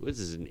me? What is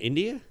this, in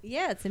India?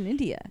 Yeah, it's in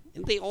India.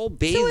 And they all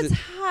bathe. So it's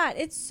hot.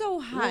 It's so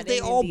hot. Well, they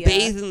in all India.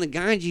 bathe in the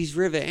Ganges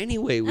River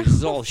anyway, which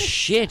is all That's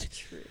shit. not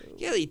true.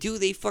 Yeah, they do.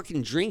 They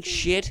fucking drink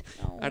shit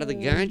out of the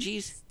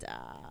Ganges.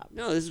 Stop.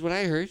 No, this is what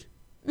I heard.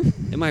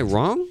 Am I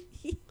wrong?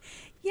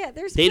 Yeah,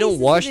 there's. They don't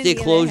places wash in their India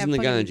that clothes have in the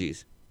fucking-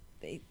 Ganges.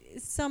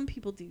 Some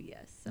people do,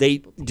 yes. Some They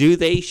people do.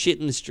 They shit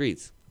in the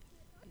streets.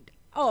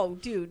 Oh,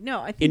 dude,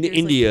 no. I think In there's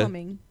India- like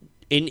plumbing.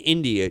 In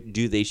India,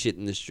 do they shit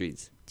in the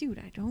streets? Dude,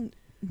 I don't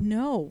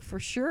know for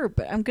sure,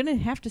 but I'm gonna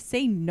have to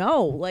say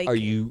no. Like, Are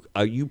you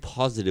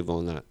positive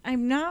on that?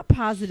 I'm not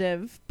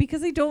positive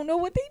because I don't know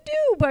what they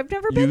do, but I've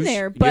never been You-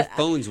 there. But your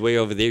phone's way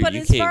over there. but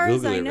You as can't far as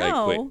Google I it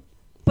right quick. know,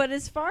 but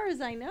as far as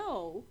I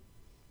know,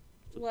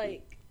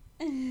 like,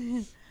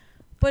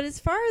 but as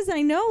far as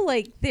I know,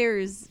 like,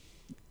 there's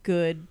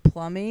good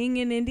plumbing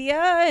in India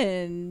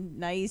and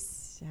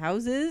nice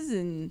houses,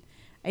 and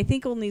I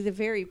think only the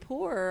very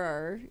poor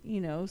are,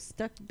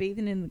 stuck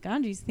bathing in the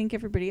Ganges. I think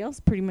everybody else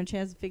pretty much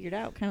has it figured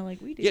out, kind of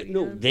like we do. Yeah, you know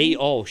no, what I'm they saying?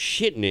 all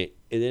shit in it,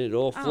 and then it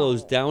all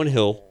flows Oh.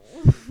 downhill,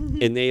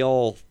 and they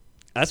all.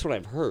 That's what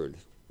I've heard.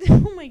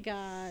 Oh my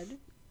God.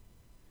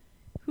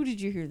 Who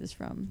did you hear this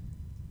from?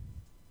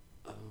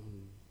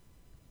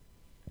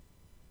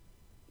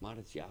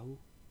 Modest Yahoo.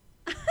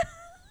 Modest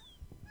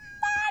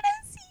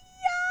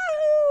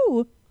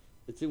Yahoo!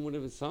 It's in one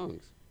of his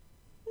songs.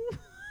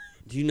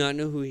 Do you not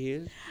know who he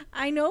is?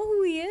 I know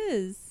who he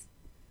is.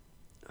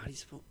 How do you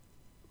spell?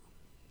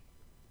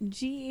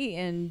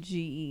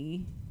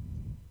 Genge,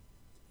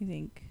 I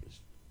think.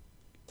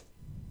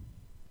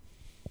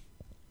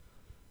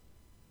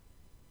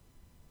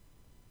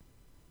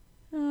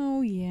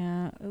 Oh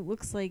yeah, it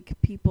looks like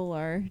people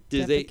are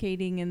Do they-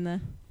 defecating in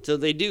the. So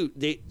they do.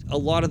 A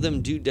lot of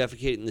them do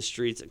defecate in the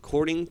streets,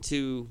 according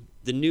to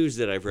the news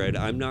that I've read.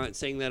 I'm not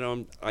saying that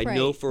I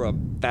know Right. for a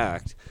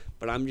fact,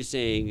 but I'm just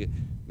saying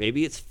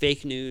maybe it's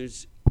fake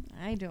news.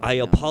 I don't. I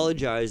know.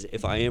 apologize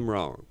if I am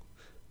wrong,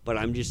 but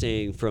I'm just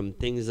saying from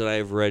things that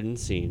I've read and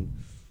seen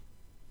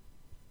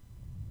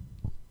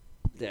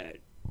that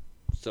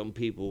some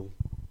people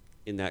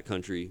in that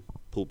country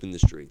poop in the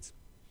streets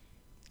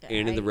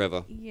and in the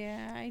river.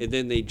 Yeah. And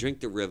then they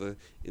drink the river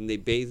and they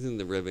bathe in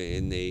the river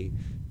and they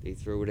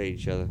throw it at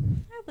each other.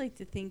 I'd like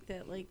to think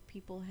that like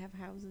people have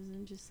houses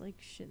and just like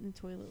shit in the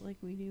toilet like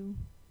we do.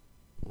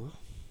 Well,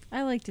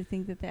 I like to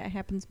think that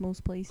happens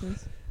most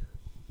places.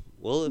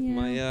 well, if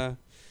Yeah.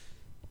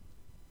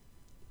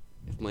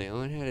 my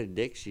aunt had a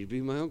dick, she'd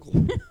be my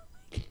uncle.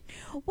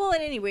 Well,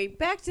 at any rate,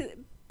 back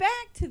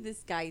to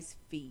this guy's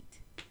feet.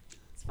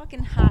 It's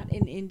fucking hot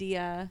in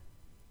India,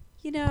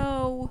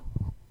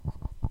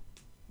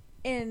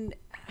 and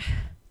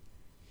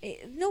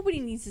nobody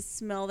needs to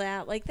smell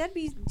that. Like that'd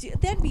be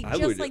I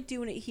just would- like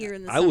doing it here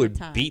in the I would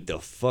summertime. beat the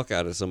fuck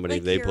out of somebody Like,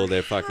 if they you're pull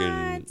their fucking.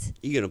 hot.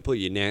 You gonna put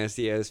your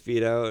nasty ass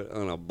feet out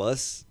on a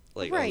bus,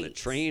 like on the Right.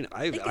 train?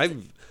 Like,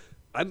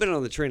 I've been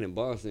on the train in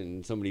Boston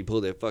and somebody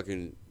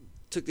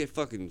took their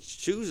fucking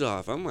shoes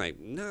off. I'm like,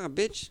 nah,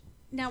 bitch.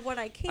 Now what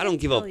I can't I don't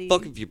give tell a you-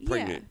 fuck if you're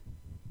pregnant.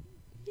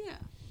 Yeah.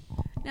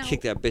 Now,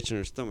 Kick that bitch in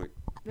her stomach.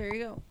 there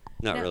you go.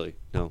 Not No. really.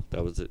 No,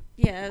 that was it.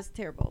 Yeah, that's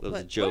terrible. That was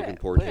a but joke in whatever-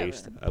 poor whatever.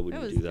 taste. I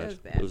wouldn't was, do that. was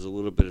bad. It was a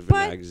little bit of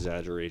But- an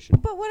exaggeration.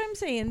 But what I'm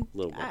saying,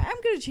 Little bit.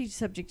 I'm going to change the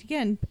subject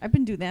again. I've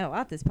been doing that a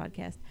lot this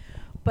podcast.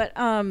 But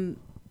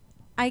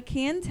I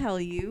can tell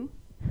you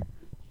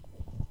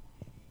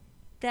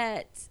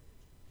that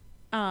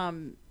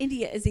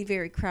India is a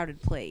very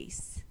crowded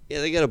place. Yeah,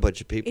 they got a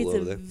bunch of people It's over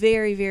a there.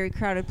 very, very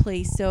crowded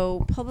place.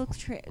 So public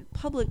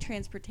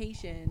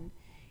transportation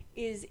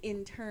is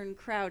in turn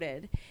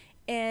crowded.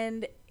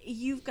 And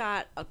you've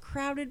got a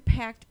crowded,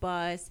 packed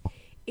bus.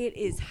 It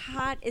is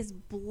hot as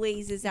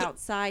blazes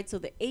outside, so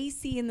the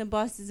AC in the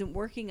bus isn't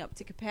working up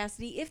to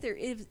capacity, if there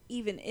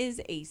even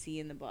is AC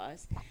in the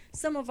bus.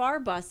 Some of our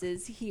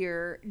buses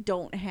here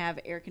don't have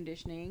air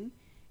conditioning,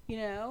 you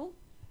know?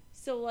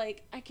 So,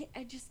 like,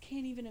 I just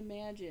can't even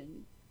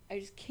imagine. I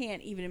just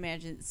can't even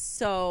imagine. It's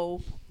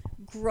so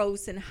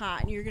gross and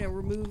hot, and you're going to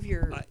remove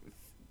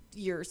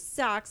your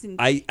socks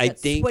and I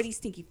think sweaty,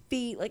 stinky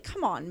feet. Like,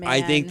 come on, man.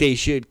 I think they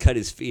should cut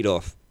his feet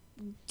off.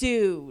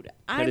 Dude.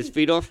 Cut his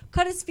feet off?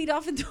 Cut his feet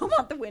off and throw him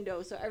out the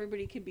window so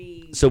everybody can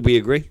be... So we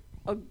agree?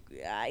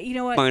 You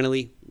know what?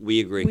 Finally,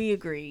 we agree. We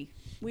agree.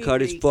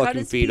 Cut his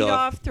fucking feet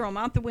off. Throw him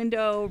out the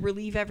window,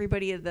 relieve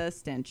everybody of the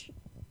stench.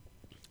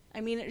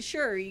 I mean,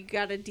 sure, you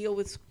got to deal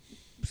with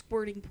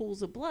squirting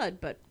pools of blood,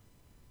 but...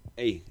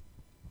 Hey,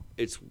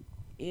 it's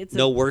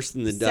no worse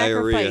than the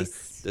diarrhea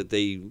sacrifice. that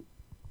they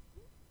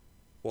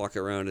walk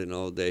around in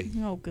all day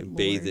Oh, good and Lord.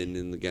 bathing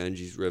in the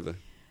Ganges River.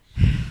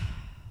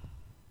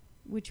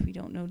 Which we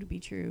don't know to be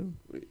true.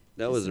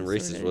 That wasn't Some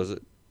racist, sort of was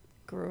it?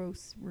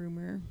 Gross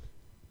rumor.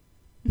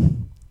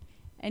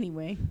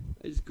 Anyway.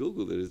 I just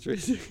Googled it. It's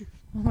racist.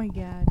 Oh, my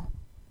God.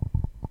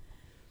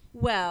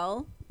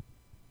 Well,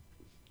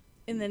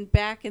 and then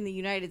back in the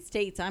United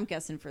States, I'm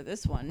guessing for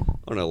this one.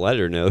 On a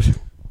lighter note.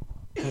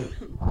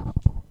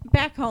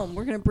 Back home.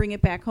 We're going to bring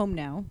it back home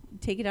now.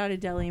 Take it out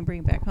of Delhi and bring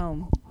it back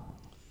home.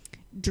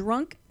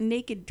 Drunk,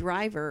 naked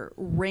driver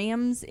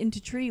rams into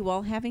tree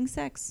while having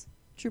sex.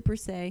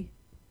 Troopers say.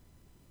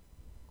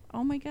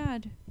 Oh, my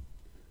God.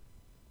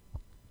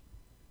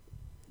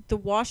 The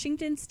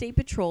Washington State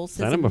Patrol says...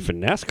 Sign him up for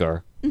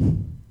NASCAR.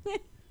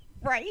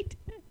 Right?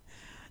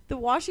 The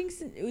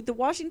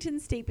Washington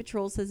State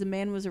Patrol says a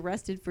man was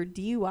arrested for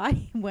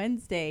DUI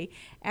Wednesday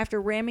after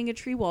ramming a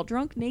tree while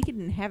drunk, naked,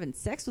 and having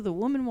sex with a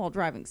woman while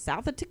driving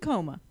south of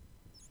Tacoma.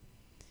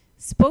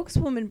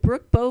 Spokeswoman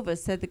Brooke Bova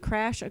said the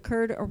crash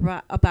occurred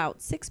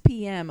about 6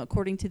 p.m.,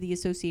 according to the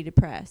Associated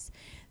Press.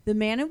 The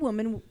man and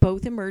woman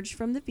both emerged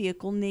from the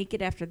vehicle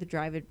naked after the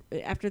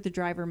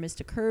driver missed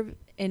a curve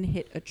and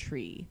hit a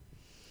tree.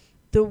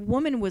 The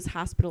woman was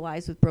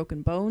hospitalized with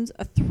broken bones.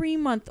 A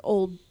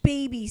 3-month-old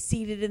baby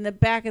seated in the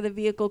back of the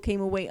vehicle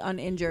came away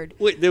uninjured.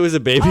 Wait, there was a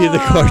baby in the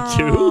car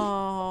too?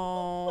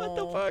 Oh. What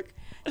the fuck?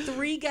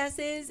 3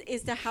 guesses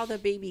as to how the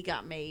baby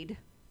got made.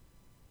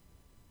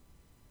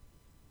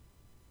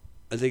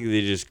 I think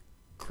they just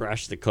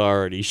crashed the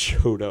car and he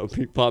showed up.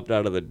 He popped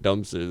out of the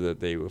dumpster that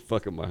they were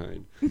fucking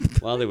behind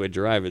while they were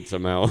driving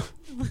somehow.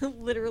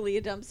 Literally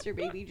a dumpster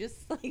baby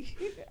just like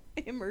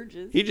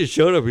emerges. He just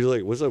showed up. He's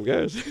like, "What's up,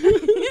 guys?"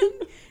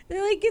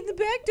 They're like, "Get the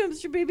back,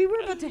 dumpster baby.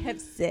 We're about to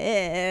have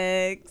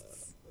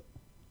sex."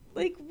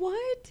 Like,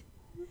 what?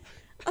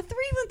 A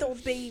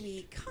 3-month-old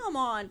baby. Come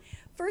on.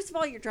 First of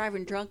all, you're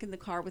driving drunk in the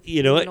car with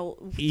You know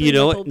what? You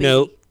know what?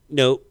 Baby.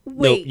 No.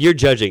 Wait, You're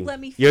judging.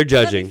 You're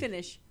judging.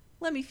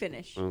 Let me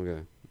finish.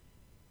 Okay.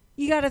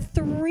 You got a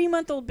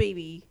 3-month-old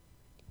baby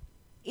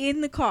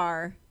in the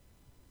car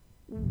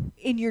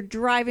and you're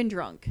driving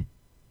drunk.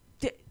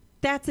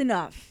 That's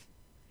enough.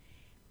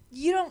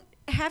 You don't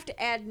have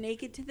to add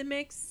naked to the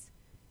mix.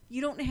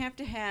 You don't have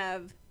to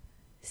have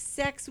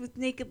sex with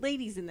naked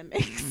ladies in the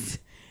mix.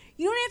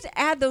 You don't have to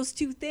add those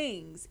 2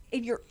 things,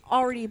 and you're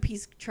already a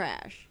piece of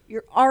trash.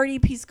 You're already a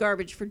piece of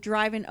garbage for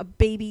driving a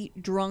baby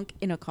drunk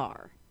in a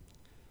car.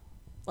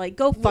 Like,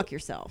 go fuck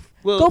yourself.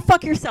 Go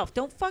fuck yourself.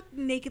 Don't fuck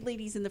naked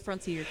ladies in the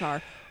front seat of your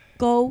car.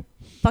 Go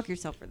fuck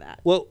yourself for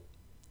that. Well,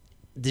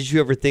 did you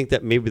ever think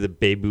that maybe the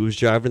baby was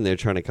driving? They're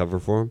trying to cover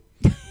for him.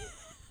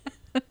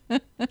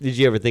 Did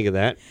you ever think of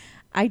that?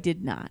 I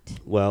did not.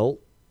 Well,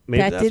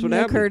 maybe that that's didn't what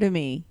happened. occur to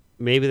me.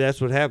 Maybe that's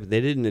what happened.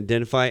 They didn't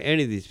identify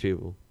any of these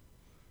people.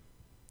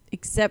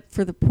 Except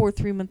for the poor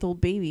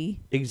 3-month-old baby.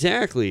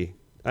 Exactly.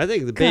 I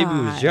think the baby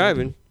was God.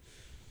 driving,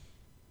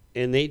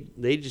 and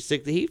they just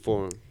stick the heat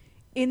for him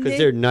In because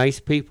the- they're nice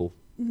people.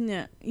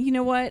 No, you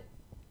know what?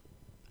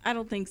 I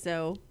don't think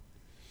so.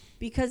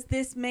 Because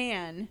this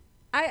man,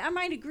 I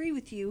might agree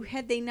with you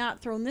had they not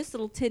thrown this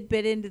little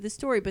tidbit into the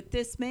story, but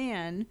this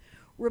man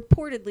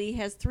reportedly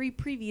has 3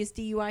 previous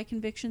DUI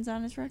convictions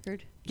on his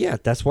record. Yeah,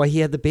 that's why he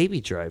had the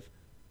baby drive.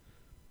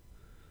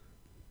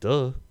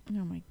 Duh.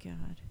 Oh, my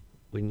God.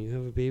 Wouldn't you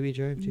have a baby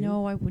drive, too?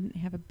 No, I wouldn't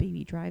have a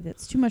baby drive.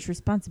 That's too much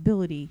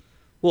responsibility.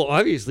 Well,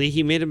 obviously,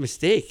 he made a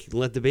mistake and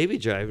let the baby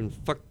drive and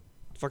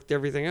fucked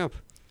everything up.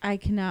 I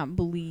cannot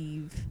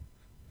believe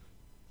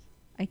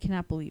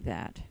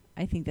that.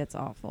 I think that's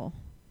awful.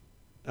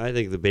 I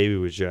think the baby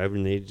was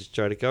driving. They just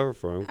try to cover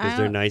for him because I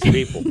they're don't- nice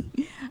people.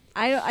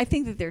 I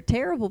think that they're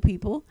terrible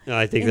people.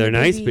 I think And they're the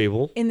nice baby-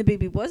 people. And the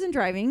baby wasn't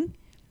driving.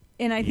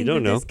 And I think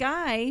don't that know. this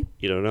guy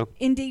You don't know.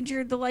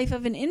 endangered the life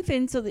of an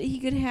infant so that he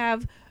could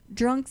have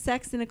drunk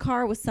sex in a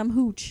car with some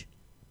hooch.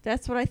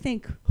 That's what I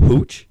think.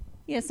 Hooch?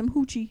 Yeah, some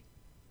hoochie.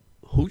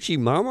 Hoochie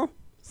mama?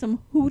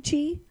 Some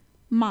hoochie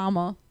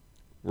mama.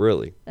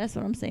 Really? That's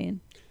what I'm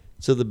saying.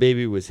 So the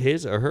baby was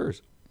his or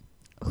hers?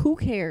 Who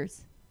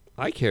cares?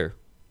 I care.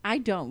 I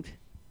don't.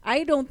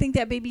 I don't think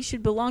that baby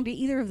should belong to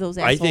either of those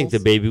I assholes. think the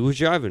baby was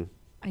driving.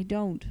 I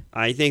don't.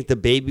 I think the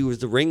baby was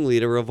the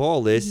ringleader of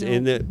all this, Nope.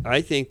 and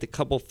I think the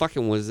couple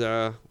fucking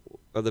are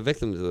the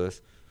victims of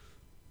this.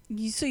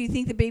 So you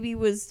think the baby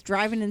was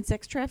driving in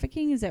sex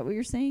trafficking? Is that what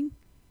you're saying?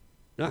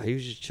 No, he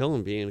was just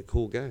chilling, being a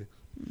cool guy.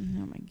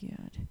 Oh my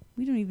god.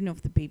 We don't even know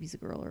if the baby's a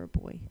girl or a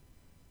boy.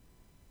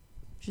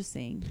 Just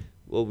saying.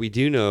 What we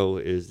do know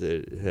is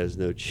that it has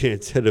no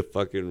chance at a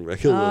fucking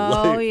regular Oh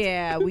life.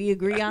 yeah, we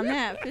agree on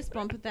that. Fist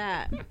bump with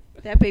that.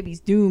 That baby's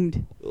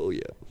doomed. Oh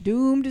yeah.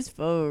 Doomed as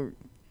fuck.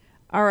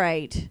 All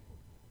right.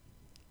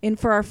 And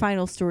for our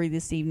final story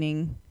this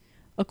evening,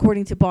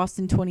 according to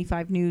Boston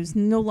 25 News,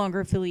 no longer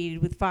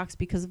affiliated with Fox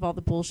because of all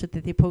the bullshit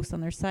that they post on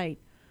their site.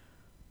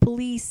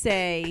 Police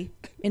say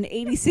an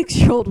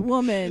 86-year-old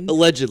woman.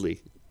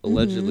 Allegedly.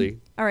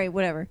 All right,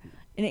 whatever.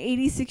 An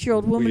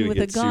 86-year-old woman with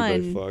a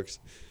gun. Fox.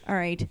 All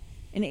right.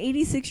 An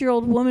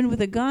 86-year-old woman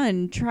with a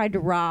gun tried to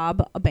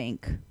rob a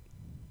bank.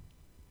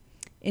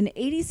 An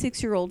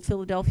 86-year-old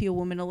Philadelphia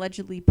woman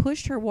allegedly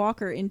pushed her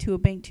walker into a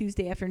bank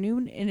Tuesday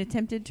afternoon and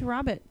attempted to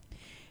rob it.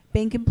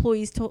 Bank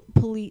employees told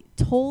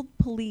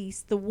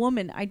police the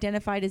woman,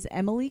 identified as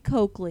Emily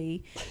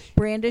Coakley,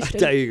 brandished. I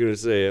thought you were gonna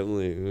say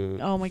Emily.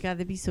 Oh my God,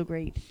 that'd be so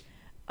great.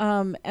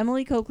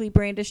 Emily Coakley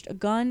brandished a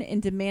gun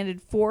and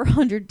demanded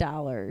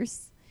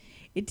 $400.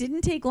 It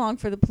didn't take long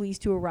for the police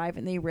to arrive,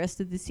 and they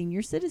arrested the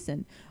senior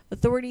citizen.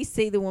 Authorities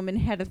say the woman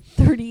had a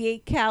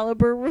 .38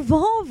 caliber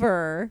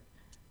revolver.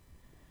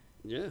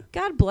 Yeah.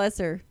 God bless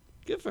her.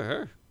 Good for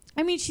her.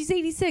 I mean, she's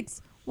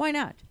 86. Why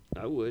not?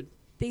 I would.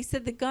 They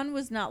said the gun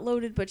was not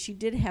loaded, but she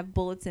did have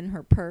bullets in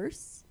her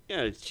purse.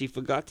 Yeah, she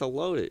forgot to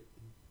load it.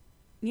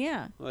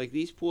 Yeah. Like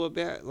these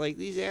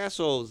these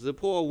assholes. The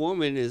poor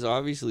woman is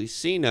obviously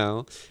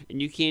senile,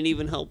 and you can't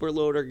even help her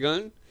load her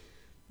gun.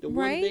 The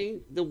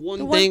Right?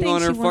 one thing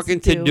on her she wants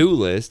fucking to do. to-do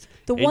list.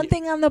 The one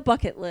thing on the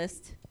bucket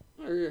list.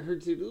 Her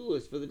to-do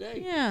list for the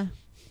day. Yeah.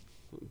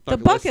 The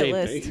Bucket bucket same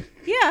list. thing.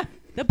 Yeah.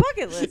 The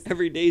bucket list.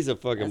 Every day's a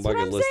fucking That's what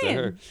bucket I'm list saying.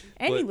 to her.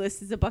 Any But-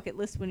 list is a bucket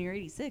list when you're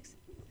 86.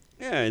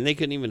 Yeah, and they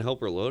couldn't even help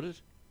her load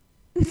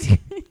it.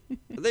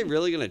 Are they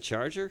really gonna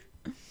charge her?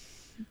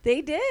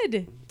 They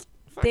did.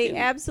 Fucking They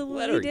absolutely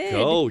let her did.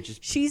 go.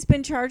 Just She's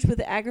been charged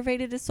with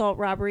aggravated assault,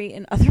 robbery,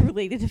 and other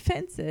related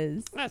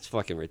offenses. that's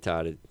fucking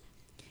retarded.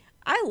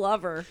 I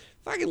love her.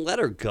 Fucking let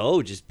her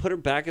go. Just put her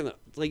back in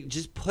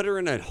just put her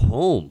in a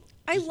home.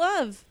 I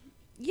love.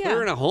 Put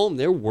her in Yeah. a home.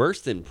 They're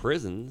worse than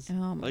prisons.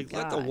 Oh my let the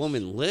gosh.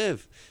 woman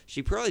live.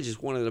 She probably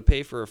just wanted to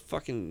pay for her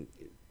fucking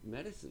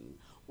medicine.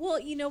 Well,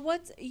 you know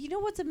what's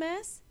a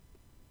mess?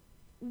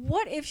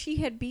 What if she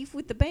had beef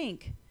with the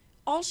bank?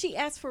 All she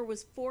asked for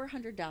was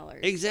 $400.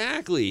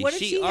 Exactly. What if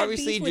she had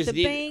obviously beef with just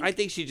the needed. bank? I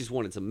think she just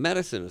wanted some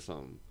medicine or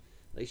something.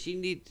 Like she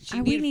We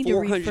needed need to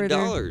read further.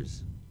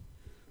 $400.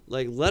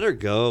 Like let her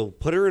go.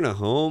 Put her in a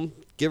home.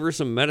 Give her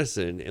some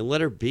medicine and let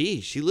her be.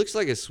 She looks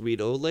like a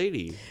sweet old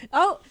lady.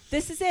 Oh,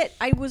 this is it.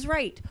 I was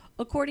right.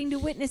 According to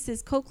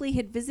witnesses, Coakley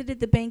had visited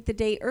the bank the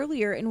day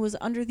earlier and was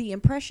under the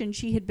impression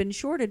she had been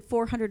shorted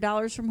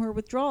 $400 from her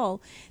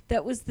withdrawal.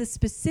 That was the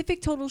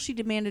specific total she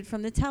demanded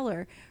from the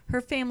teller.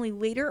 Her family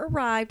later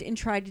arrived and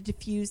tried to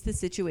defuse the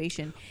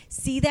situation.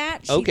 See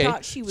that? She Okay.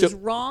 thought she was So-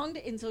 wronged,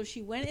 and so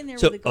she went in there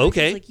So, with a gun.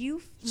 okay. She's like,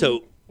 You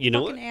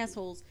know fucking what?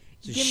 assholes.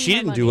 So give me she my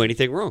didn't money." do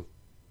anything wrong.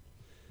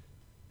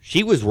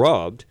 She was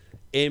robbed,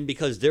 and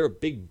because they're a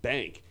big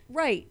bank,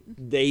 Right.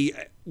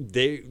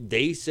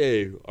 they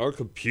say our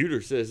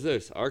computer says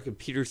this, our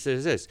computer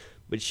says this,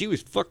 but she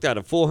was fucked out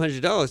of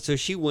 $400, so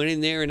she went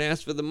in there and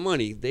asked for the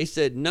money. They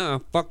said, "Nah,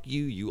 fuck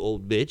you, you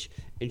old bitch,"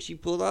 and she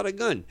pulled out a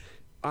gun.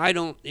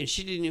 And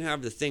she didn't even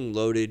have the thing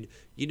loaded.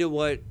 You know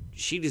what?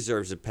 She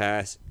deserves a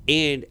pass,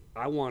 and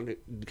I want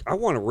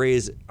to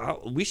raise.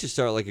 We should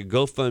start like a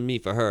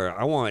GoFundMe for her.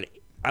 I want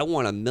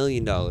 $1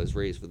 million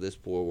raised for this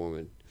poor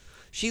woman.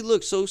 She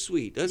looks so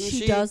sweet, doesn't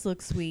she? She does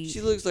look sweet.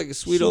 She looks like a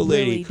sweet She old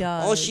lady. really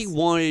does. All she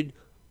wanted,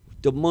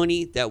 the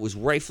money that was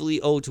rightfully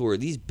owed to her.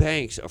 These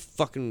banks are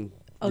fucking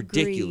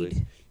ridiculous.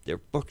 Agreed.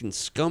 They're fucking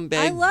scumbag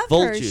I love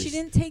vultures. her. She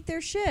didn't take their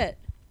shit.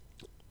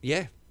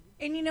 Yeah.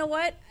 And you know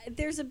what?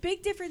 There's a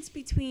big difference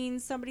between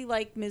somebody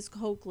like Ms.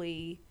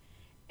 Coakley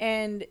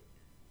and,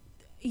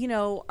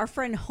 our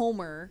friend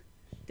Homer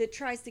that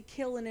tries to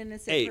kill an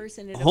innocent Hey,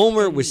 person. At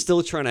Homer was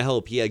still trying to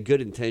help. He had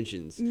good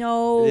intentions.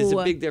 No. There's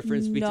a big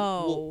difference between.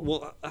 No.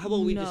 Well, how about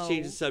we just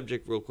change No. the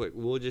subject real quick?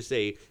 We'll just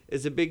say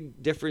there's a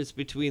big difference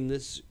between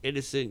this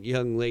innocent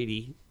young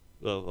lady,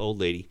 well, old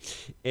lady,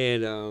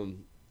 and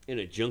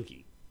a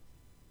junkie.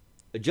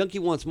 A junkie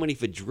wants money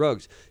for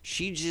drugs.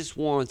 She just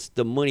wants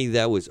the money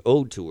that was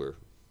owed to her.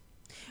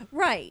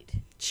 Right.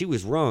 She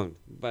was wrong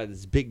by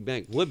this big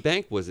bank. What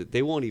bank was it?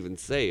 They won't even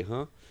say,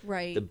 huh?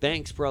 Right. The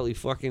bank's probably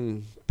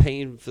fucking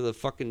paying for the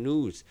fucking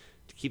news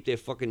to keep their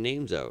fucking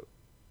names out.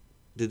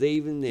 Did they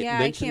even Yeah, I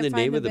mention can't the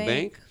find name the of the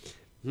bank.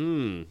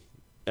 bank?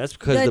 That's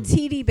because the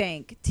TD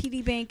Bank.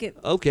 TD Bank at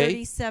Okay.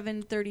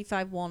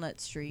 3735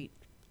 Walnut Street.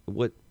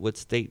 what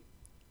state?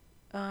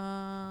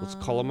 Let's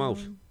call them out.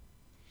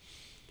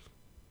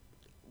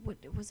 What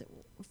was it?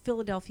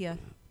 Philadelphia.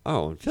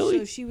 Oh, in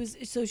Philly.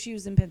 So she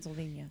was in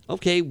Pennsylvania.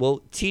 Okay, well,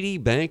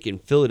 TD Bank in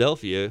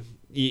Philadelphia,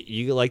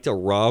 You like to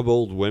rob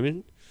old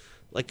women?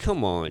 Like,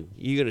 come on.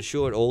 You going to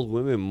short old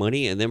women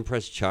money and then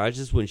press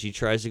charges when she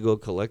tries to go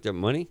collect her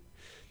money?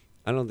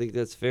 I don't think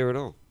that's fair at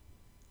all.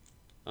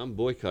 I'm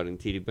boycotting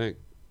TD Bank.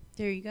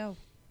 There you go.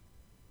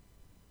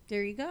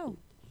 There you go.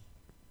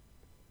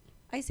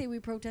 I say we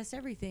protest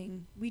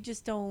everything. We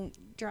just don't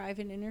drive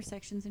in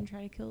intersections and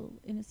try to kill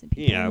innocent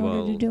people in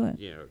order to do it.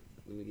 Yeah.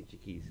 Let me get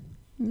your keys.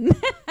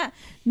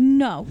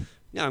 No.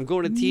 No, I'm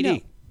going to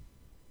TD.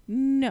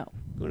 No.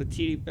 Going to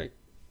TD Bank.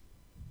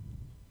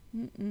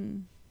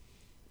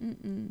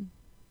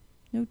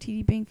 No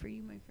TD Bank for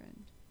you, my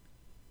friend.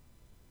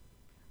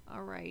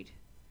 All right.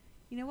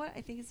 You know what?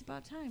 I think it's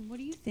about time. What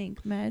do you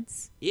think,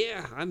 Meds?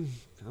 Yeah, I'm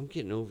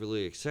getting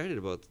overly excited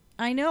about.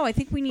 I know. I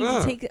think we need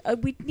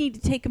to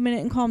take a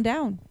minute and calm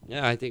down.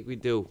 Yeah, I think we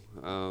do.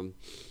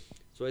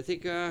 So I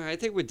think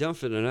we're done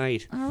for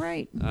tonight. All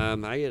right. I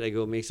gotta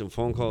go make some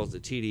phone calls to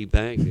TD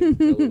Bank and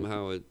tell them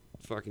how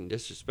fucking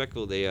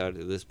disrespectful they are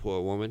to this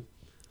poor woman.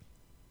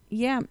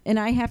 Yeah, and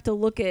I have to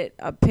look at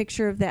a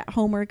picture of that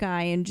Homer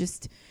guy and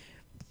just,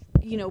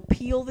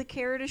 peel the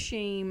carrot of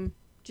shame.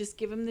 Just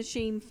give him the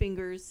shame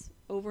fingers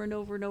over and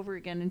over and over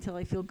again until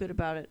I feel good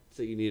about it.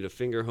 So you need a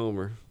finger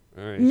Homer.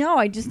 All right. No,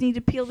 I just need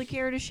to peel the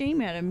carrot of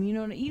shame at him.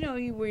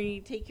 Where you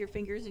take your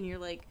fingers and you're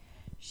like,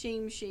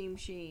 shame, shame,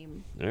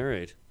 shame. All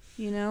right.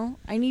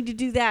 I need to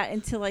do that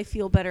until I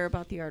feel better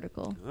about the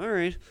article. All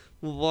right.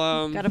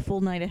 Well, got a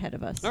full night ahead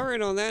of us. All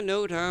right. On that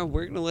note,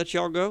 we're gonna let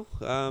y'all go.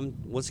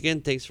 Once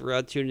again, thanks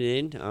for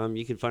tuning in.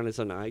 You can find us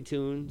on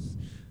iTunes,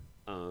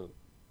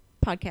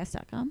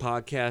 podcast.com,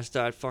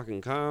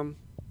 podcast.fucking.com.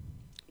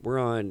 We're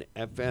on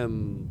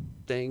FM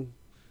thing.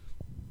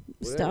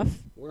 Whatever. Stuff.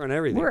 We're on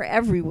everything. We're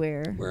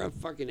everywhere. We're on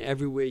fucking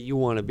everywhere you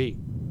want to be.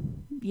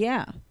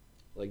 Yeah.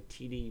 Like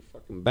TD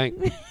fucking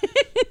Bank.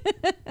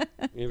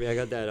 Maybe I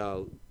got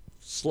that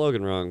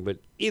slogan wrong, but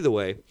either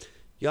way,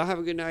 y'all have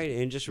a good night,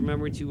 and just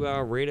remember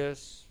to rate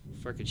us,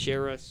 fucking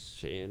share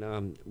us,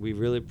 and we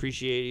really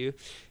appreciate you.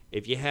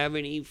 If you have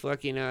any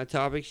fucking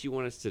topics you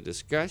want us to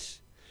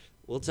discuss,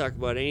 we'll talk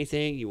about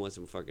anything. You want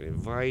some fucking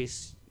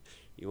advice?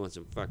 You want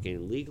some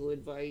fucking legal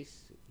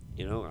advice?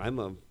 I'm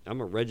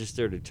a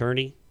registered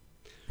attorney.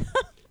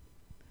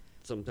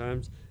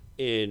 Sometimes,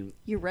 and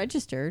you're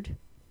registered.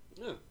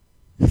 Yeah.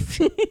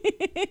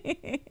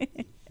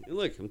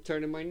 Look, I'm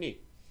turning my knee.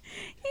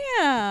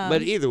 Yeah.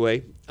 But either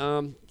way,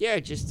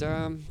 just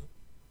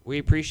we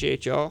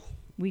appreciate y'all.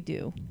 We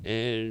do.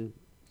 And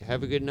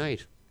have a good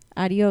night.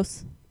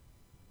 Adios.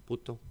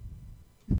 Puto.